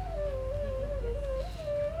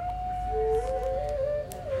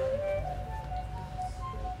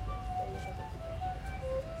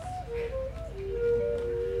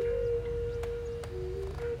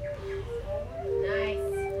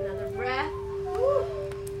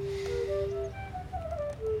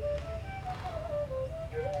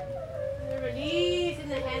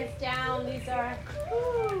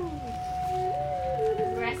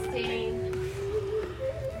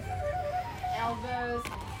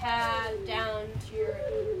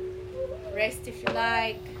 Rest if you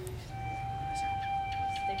like.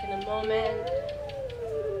 Just taking a moment.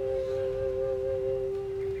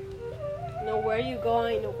 Know where you're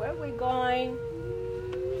going, know where we're going.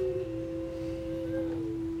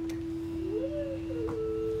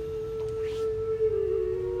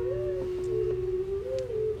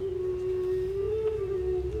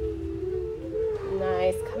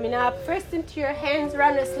 Nice. Coming up first into your hands,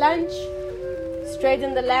 runner's lunge.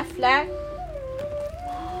 Straighten the left leg.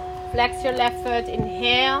 Flex your left foot,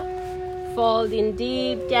 inhale. Fold in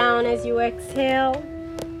deep down as you exhale.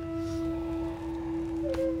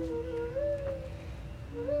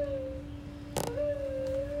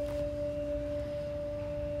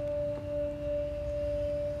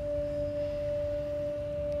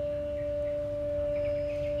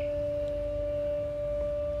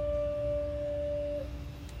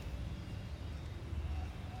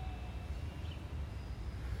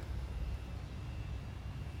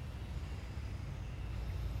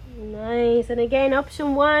 Nice. And again,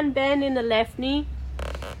 option 1, bend in the left knee.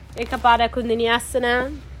 Ekapada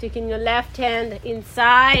Kundalini. Taking your left hand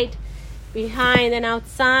inside, behind and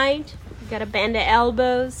outside. You gotta bend the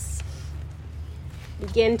elbows.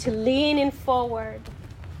 Begin to lean in forward.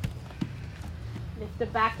 Lift the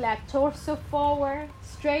back leg, torso forward.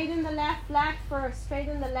 Straighten the left leg first.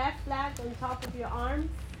 Straighten the left leg on top of your arms.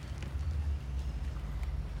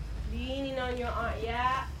 Leaning on your arm.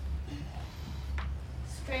 Yeah.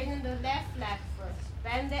 Straighten the left leg first.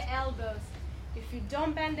 Bend the elbows. If you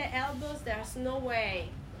don't bend the elbows, there's no way.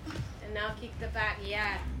 And now kick the back.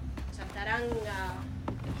 Yeah. Chaturanga.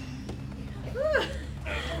 Woo.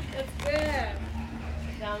 That's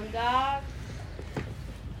good. Down dog.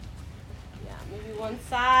 Yeah, maybe one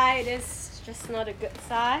side is just not a good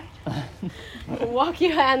side. Walk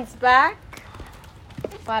your hands back.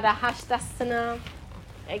 Padahastasana.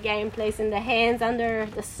 Again, placing the hands under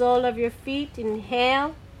the sole of your feet.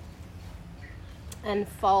 Inhale. And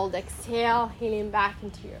fold. Exhale. Healing back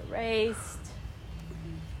into your waist.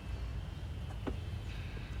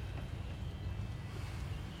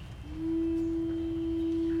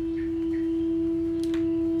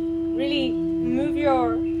 Really move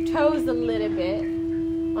your toes a little bit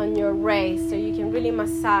on your waist so you can really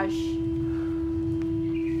massage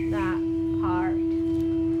that part.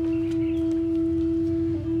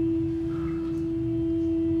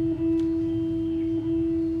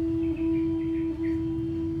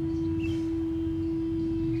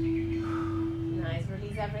 Nice,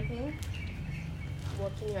 release everything.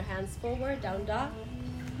 Walking your hands forward, down dog,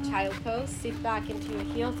 child pose, sit back into your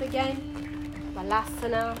heels again.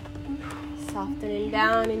 Balasana. Softening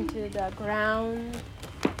down into the ground.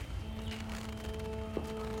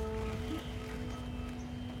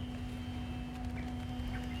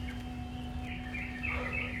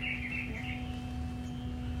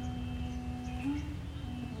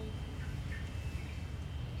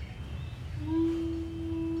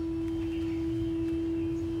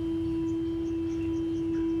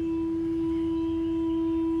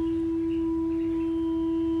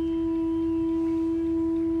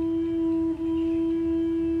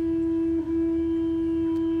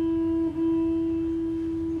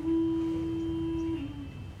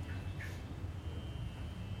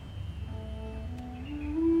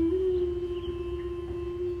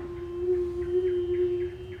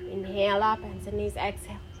 Inhale up, hands and knees,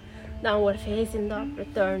 exhale. Downward facing dog,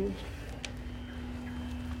 return.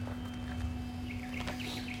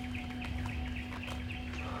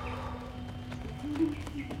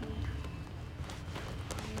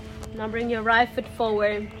 Now bring your right foot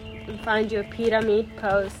forward and find your pyramid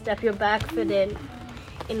pose. Step your back foot in.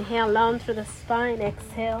 Inhale, long through the spine.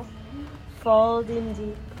 Exhale, fold in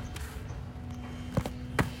deep.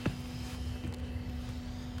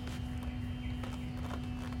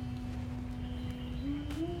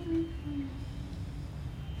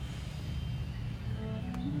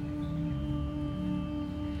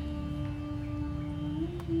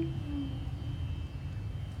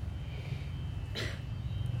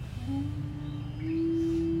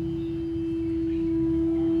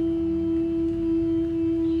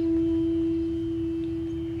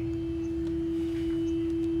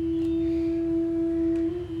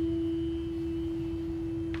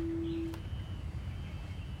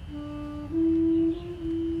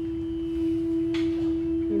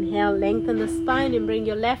 Inhale, lengthen the spine and bring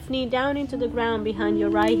your left knee down into the ground behind your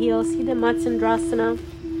right heel. Siddha Matsyendrasana.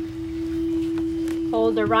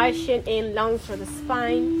 Hold the right shin in, long for the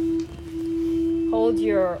spine. Hold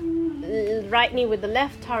your right knee with the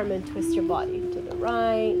left arm and twist your body to the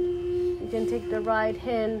right. You can take the right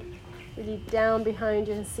hand really down behind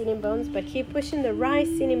your sitting bones, but keep pushing the right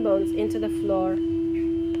sitting bones into the floor.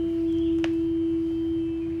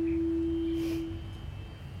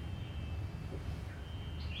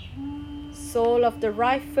 Sole of the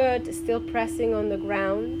right foot is still pressing on the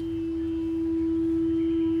ground.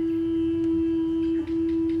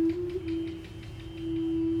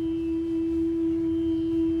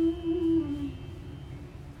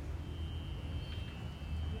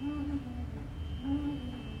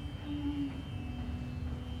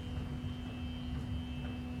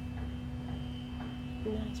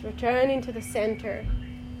 Nice. Return into the center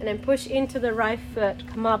and then push into the right foot.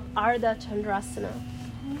 Come up, Ardha Chandrasana.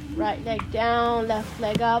 Right leg down, left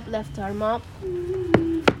leg up, left arm up.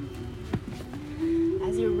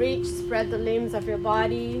 As you reach, spread the limbs of your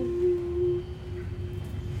body.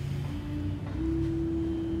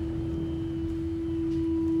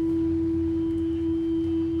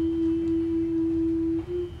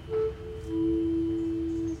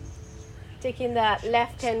 Taking that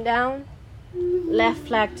left hand down, left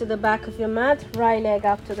leg to the back of your mat, right leg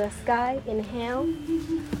up to the sky. Inhale.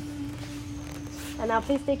 And now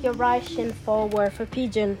please take your right shin forward for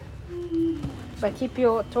pigeon. But keep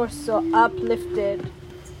your torso uplifted.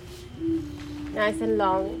 Nice and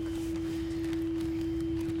long.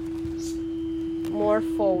 More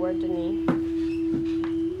forward the knee.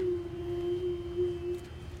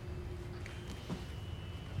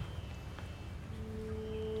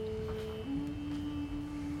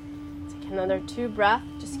 Another 2 breaths.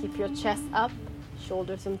 Just keep your chest up,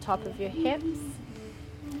 shoulders on top of your hips.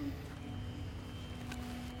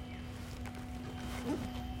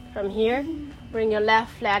 From here, bring your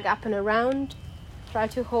left leg up and around. Try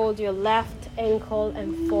to hold your left ankle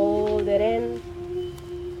and fold it in.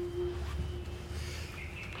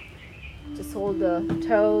 Just hold the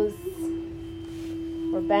toes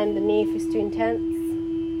or bend the knee if it's too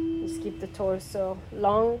intense. Just keep the torso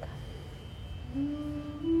long.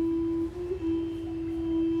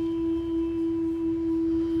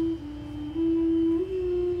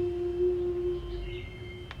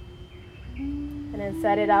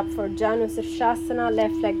 Set it up for Janu Sirsasana,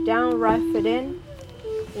 left leg down, right foot in.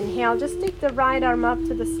 Inhale, just take the right arm up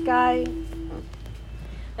to the sky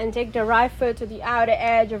and take the right foot to the outer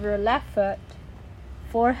edge of your left foot,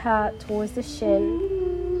 forehead towards the shin.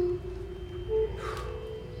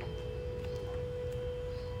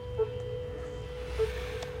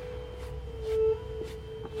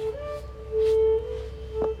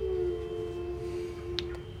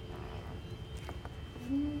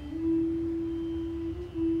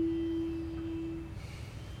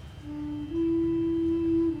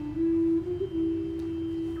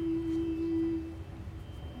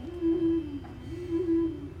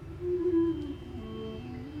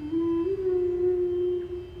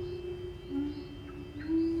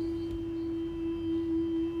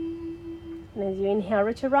 As you inhale,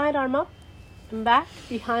 reach your right arm up and back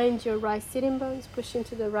behind your right sitting bones, push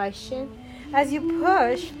into the right shin. As you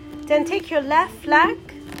push, then take your left leg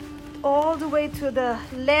all the way to the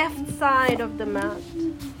left side of the mat.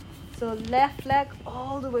 So left leg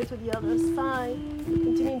all the way to the other side.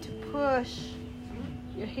 Continue to push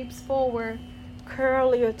your hips forward,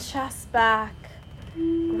 curl your chest back,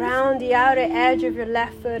 ground the outer edge of your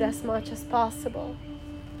left foot as much as possible.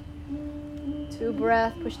 2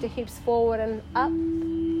 breaths, push the hips forward and up.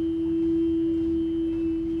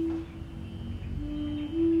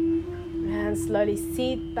 And slowly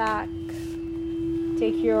seat back.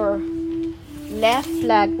 Take your left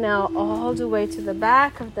leg now all the way to the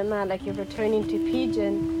back of the mat like you're returning to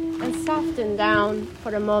pigeon, and soften down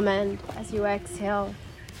for a moment as you exhale.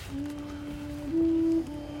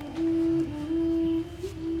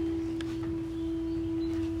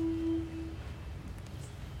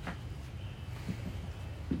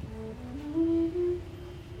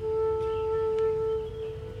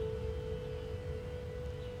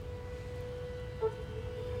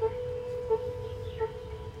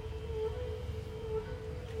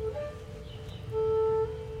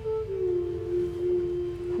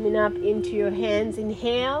 Up into your hands,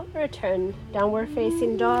 inhale, return, downward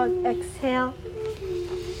facing dog, exhale.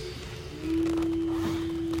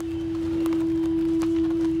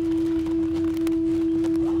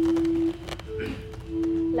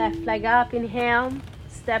 Left leg up, inhale,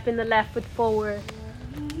 step in the left foot forward,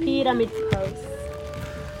 pyramid pose.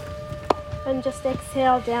 And just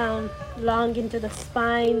exhale down, long into the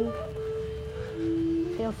spine.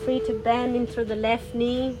 Feel free to bend into the left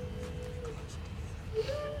knee.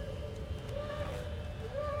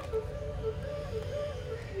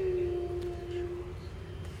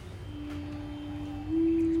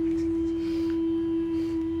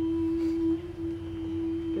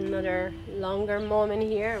 Longer moment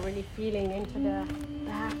here, really feeling into the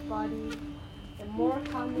back body, the more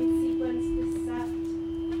calming sequence this set.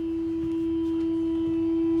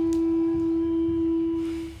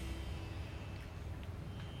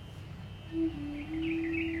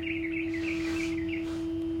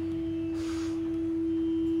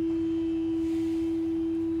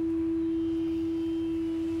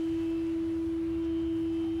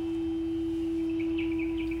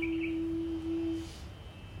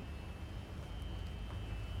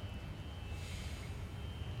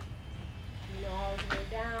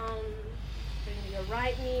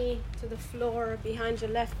 Right knee to the floor behind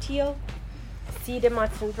your left heel. Seated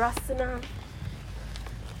Matsyendrasana.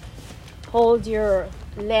 Hold your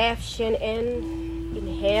left shin in.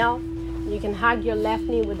 Inhale. You can hug your left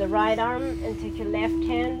knee with the right arm and take your left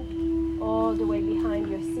hand all the way behind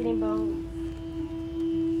your sitting bones.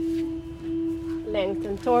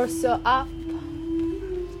 Lengthen torso up.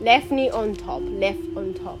 Left knee on top, left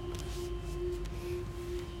on top.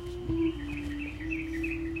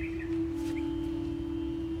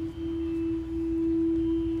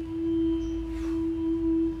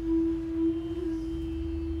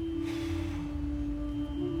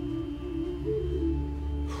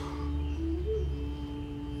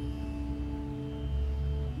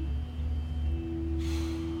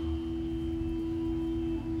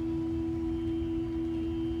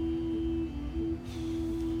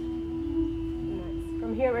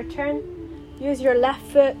 Here, return. Use your left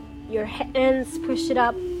foot Your hands push it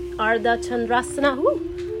up. Ardha Chandrasana.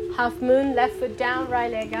 Woo. Half moon, left foot down, right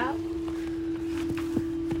leg up.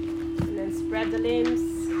 And then spread the limbs.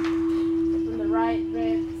 Open the right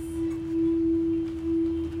ribs.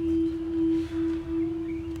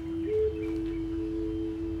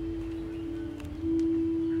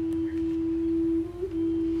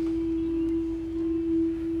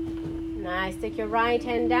 Nice. Take your right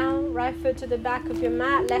hand down, right foot to the back of your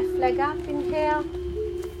mat, left leg up. Inhale.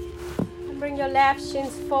 And bring your left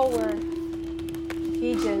shins forward.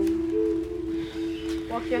 Pigeon.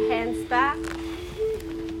 Walk your hands back.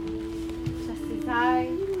 Chest is high.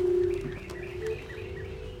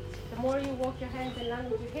 The more you walk your hands in line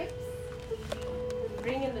with your hips,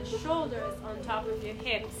 bring in the shoulders on top of your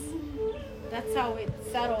hips. That's how it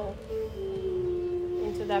settles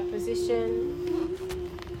into that position.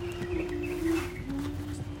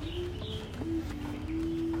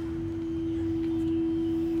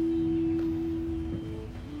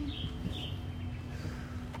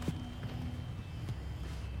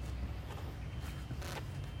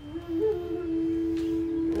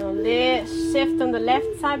 Shift on the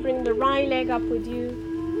left side, bring the right leg up with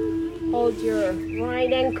you. Hold your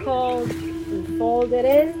right ankle and fold it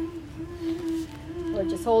in. Or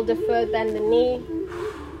just hold the foot, bend the knee.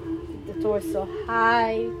 Keep the torso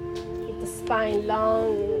high. Keep the spine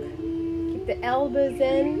long. Keep the elbows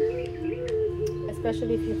in,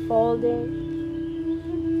 especially if you're folding.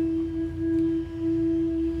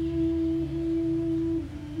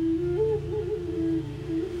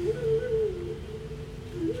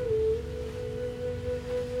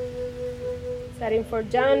 Starting for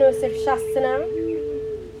Janu Sirsasana,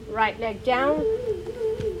 right leg down,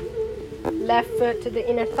 left foot to the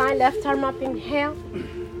inner thigh, left arm up, inhale,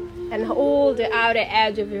 and hold the outer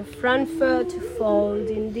edge of your front foot to fold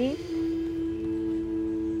in deep.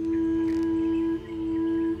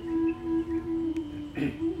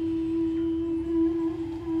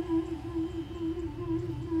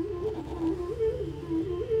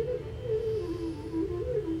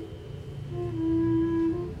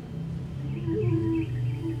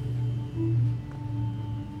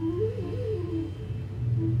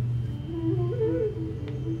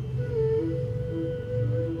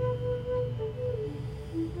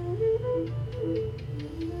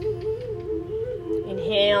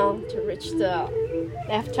 Inhale to reach the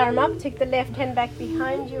left arm up. Take the left hand back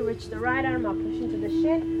behind you. Reach the right arm up. Push into the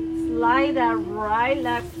shin. Slide that right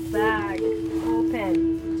leg back.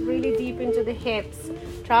 Open. It's really deep into the hips.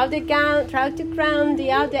 Try to ground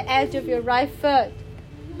the outer edge of your right foot.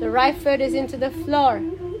 The right foot is into the floor.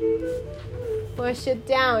 Push it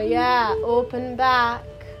down. Yeah. Open back.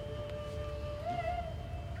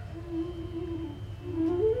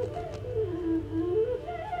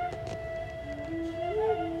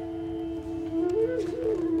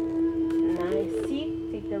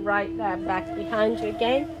 Right leg back behind you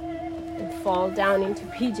again and fall down into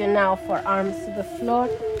pigeon now for arms to the floor.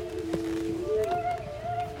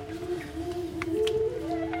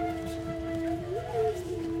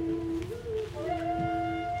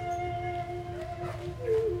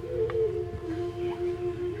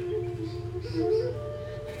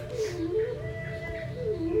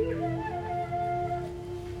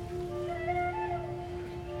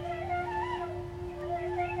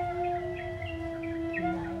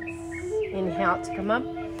 Inhale to come up.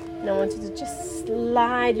 And I want you to just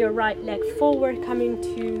slide your right leg forward, come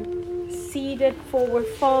into seated forward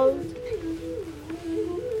fold.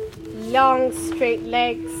 Long straight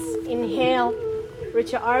legs. Inhale,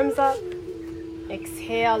 reach your arms up.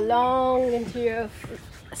 Exhale, long into your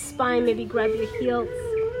spine. Maybe grab your heels.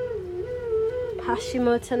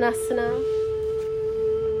 Paschimottanasana.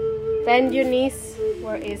 Bend your knees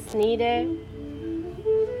where it's needed.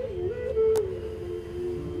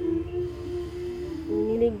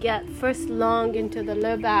 Get first long into the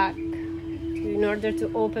low back in order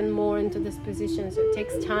to open more into this position, so it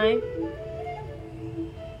takes time.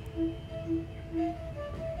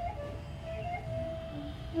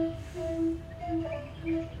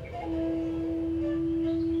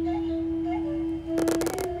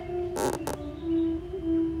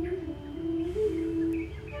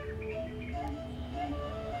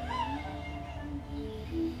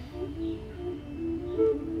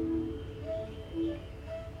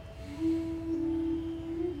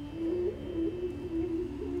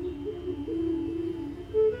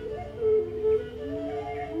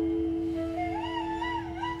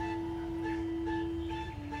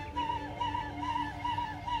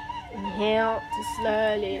 Inhale to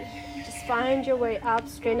slowly just find your way up,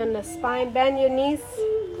 straighten the spine, bend your knees,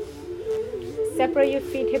 separate your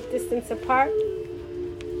feet hip distance apart.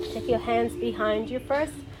 Take your hands behind you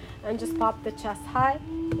first. and just pop the chest high.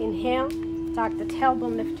 Inhale, tuck the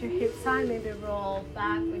tailbone, lift your hips high, maybe roll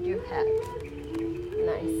back with your head.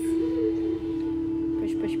 Nice.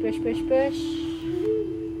 Push, push, push, push, push.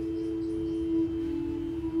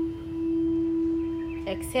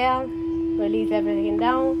 Exhale, release everything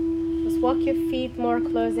down. Just walk your feet more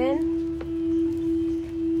close in.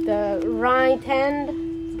 The right hand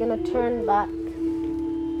is going to turn back.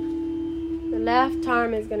 The left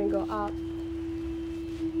arm is going to go up.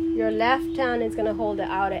 Your left hand is going to hold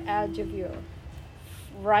the outer edge of your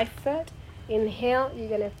right foot. Inhale, you're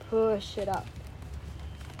going to push it up.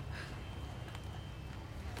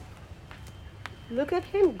 Look at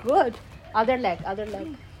him, good. Other leg, other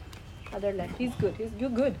leg, other leg. He's good, you're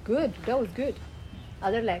good, good. That was good.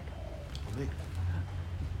 Other leg.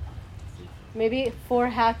 Maybe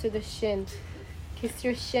forehead to the shin. Kiss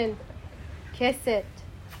your shin. Kiss it.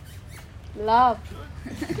 Love.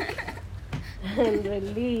 And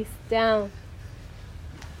release down.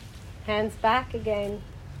 Hands back again.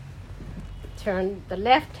 Turn the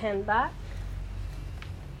left hand back.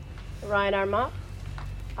 Right arm up.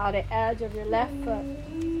 Outer edge of your left foot.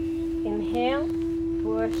 Inhale.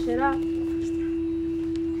 Push it up.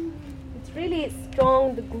 It's really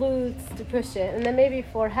strong, the glutes, to push it. And then maybe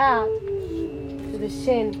forehead to the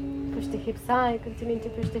shin. Push the hips high. Continue to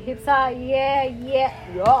push the hips high. Yeah.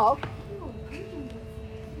 Rock.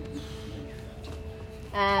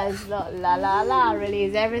 As la la la,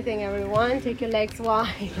 release everything, everyone. Take your legs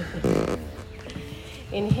wide.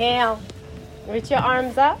 Inhale, reach your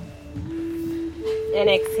arms up, and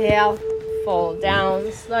exhale, fold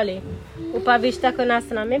down slowly. Upavishta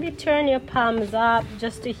Konasana. Maybe turn your palms up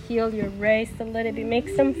just to heal your waist a little bit. Make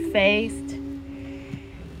some face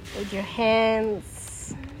with your hands.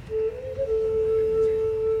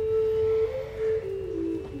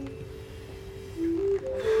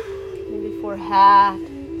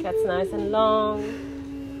 Forehead gets nice and long.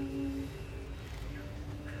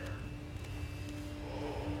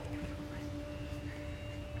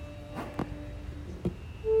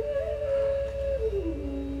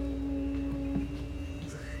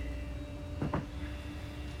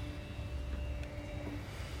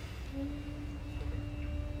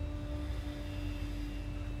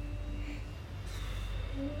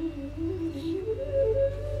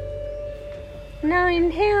 Now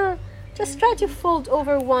inhale. Just try to fold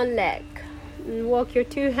over one leg and walk your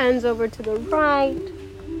two hands over to the right.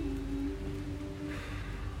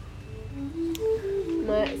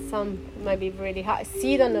 Some might be really high.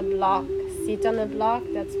 Sit on the block. Sit on the block.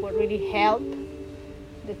 That's what really helps.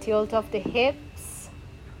 The tilt of the hips.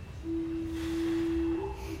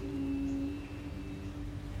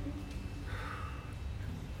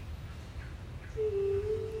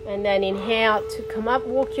 And then inhale to come up.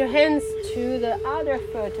 Walk your hands to the other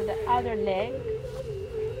foot, to the other leg.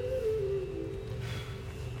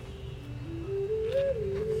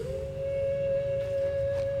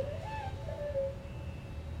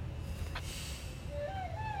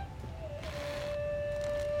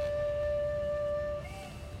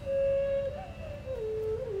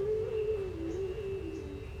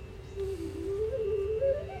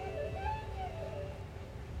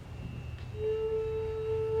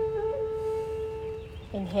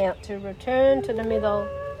 Inhale to return to the middle.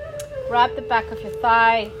 Grab the back of your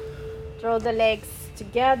thigh. Draw the legs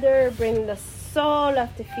together. Bring the sole of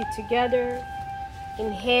the feet together.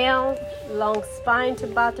 Inhale, long spine to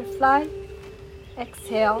butterfly.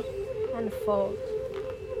 Exhale and fold.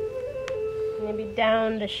 Maybe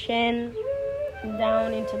down the shin,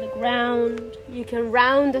 down into the ground. You can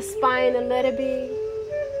round the spine a little bit.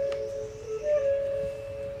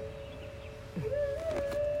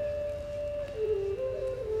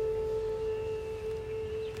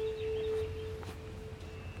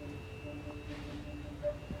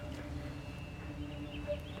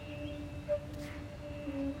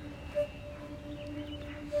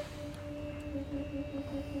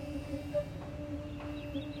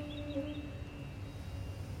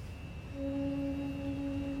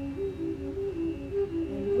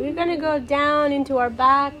 We're going to go down into our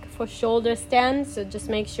back for shoulder stand, so just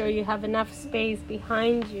make sure you have enough space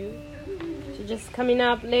behind you. So just coming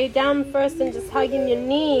up, lay down first and just hugging your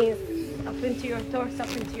knees up into your torso,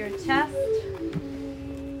 up into your chest.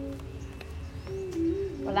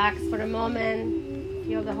 Relax for a moment,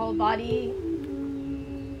 feel the whole body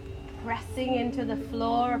pressing into the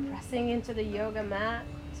floor, pressing into the yoga mat.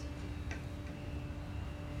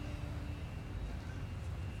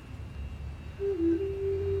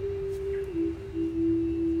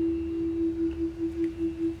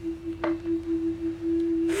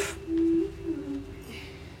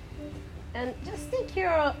 And just take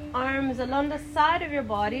your arms along the side of your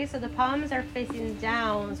body, so the palms are facing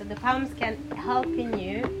down, so the palms can help in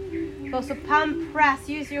you. Also palm press,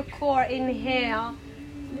 use your core, inhale,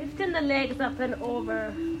 lifting the legs up and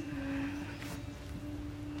over.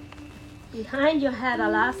 Behind your head,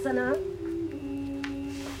 Alasana.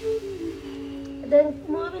 And then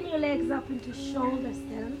moving your legs up into shoulder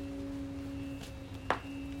stand.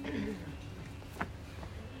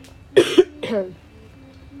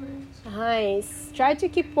 Nice. Try to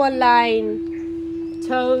keep one line.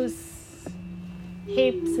 Toes,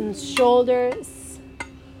 hips and shoulders.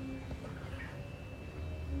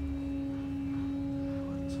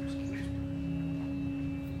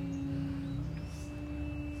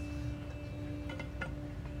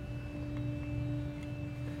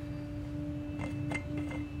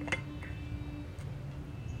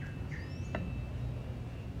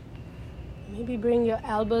 Maybe bring your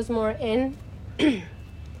elbows more in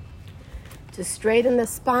to straighten the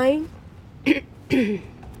spine.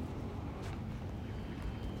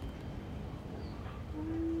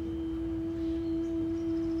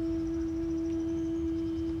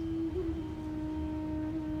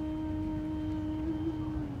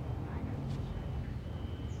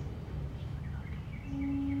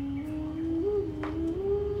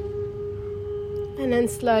 And then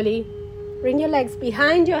slowly bring your legs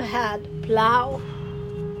behind your head, plow,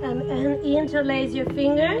 and interlace your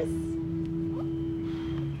fingers.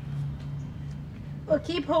 Or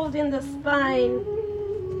keep holding the spine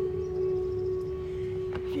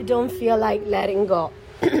if you don't feel like letting go.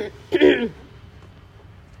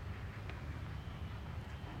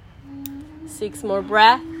 6 more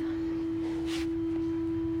breaths.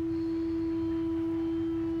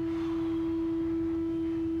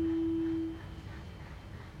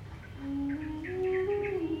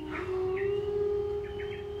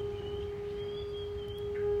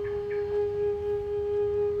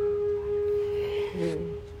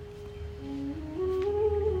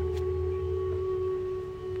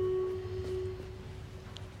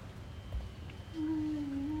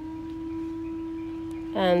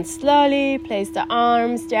 And slowly place the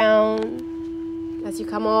arms down as you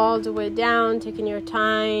come all the way down, taking your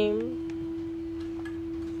time.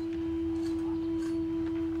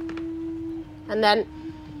 And then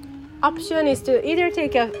option is to either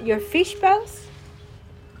take your fish pose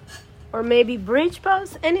or maybe bridge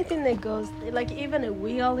pose, anything that goes, like even a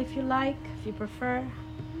wheel if you like, if you prefer.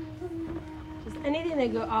 Just anything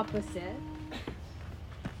that go opposite.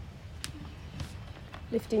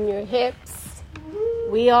 Lifting your hips.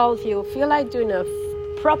 Wheel, if you feel like doing a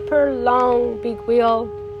proper long big wheel,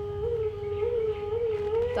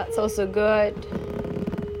 that's also good.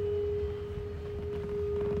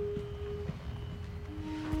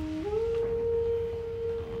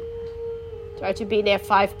 Try to be there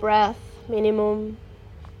 5 breaths minimum.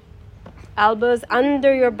 Elbows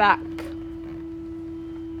under your back.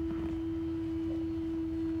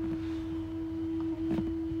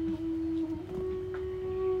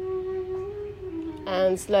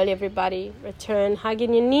 And slowly, everybody, return,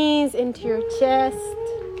 hugging your knees into your chest.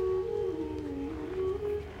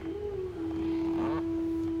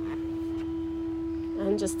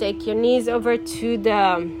 And just take your knees over to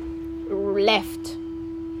the left.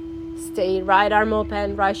 Stay right arm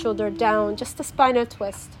open, right shoulder down, just a spinal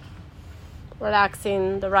twist.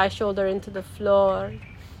 Relaxing the right shoulder into the floor.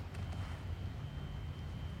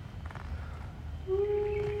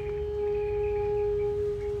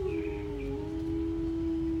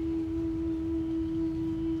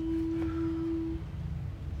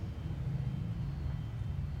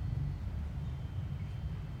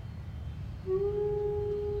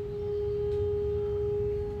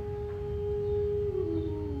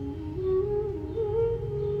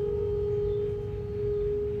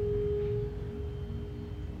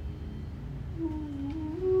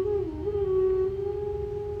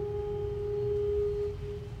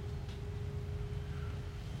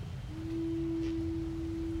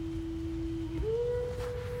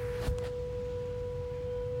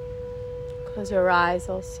 Close your eyes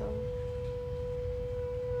also.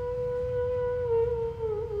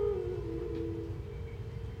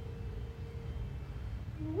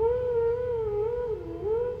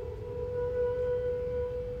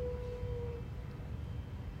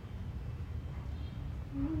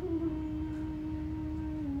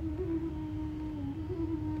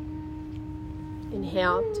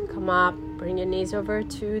 Inhale to come up. Bring your knees over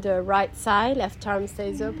to the right side. Left arm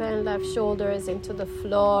stays open. Left shoulder is into the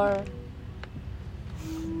floor.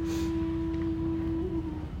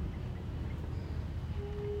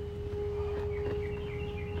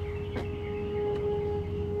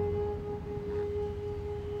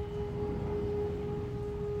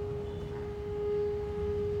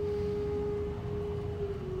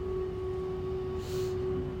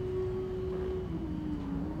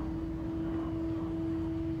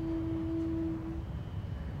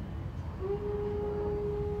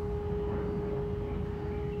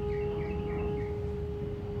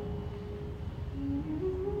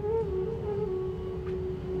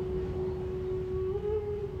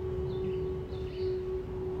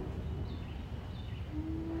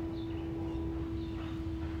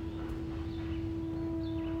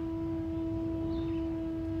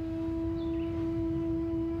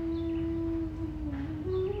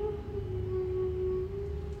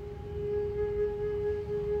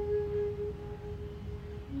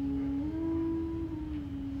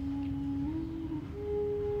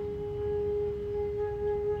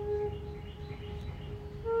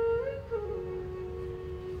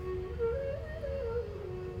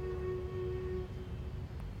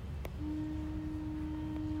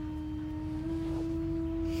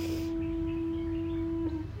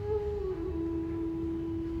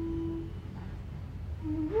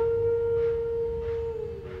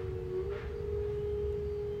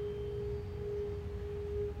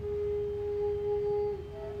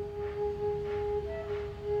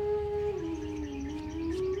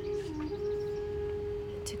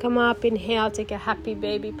 come up, inhale, take a happy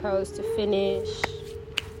baby pose to finish.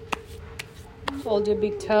 Hold your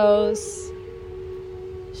big toes,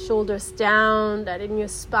 shoulders down, letting your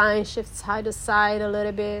spine shift side to side a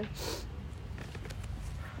little bit.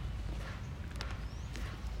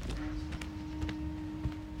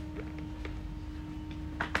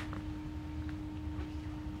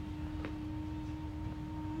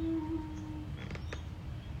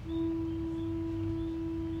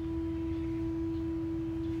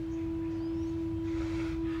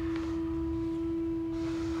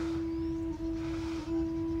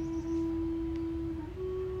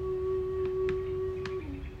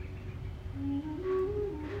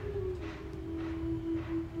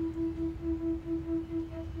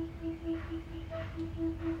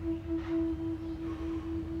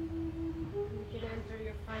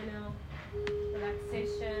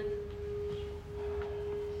 Relaxation.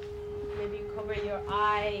 Maybe cover your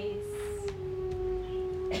eyes.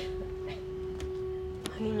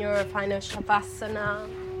 In your final Shavasana.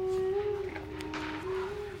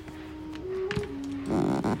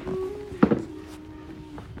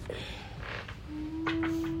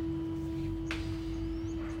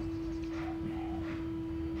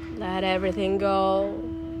 Let everything go.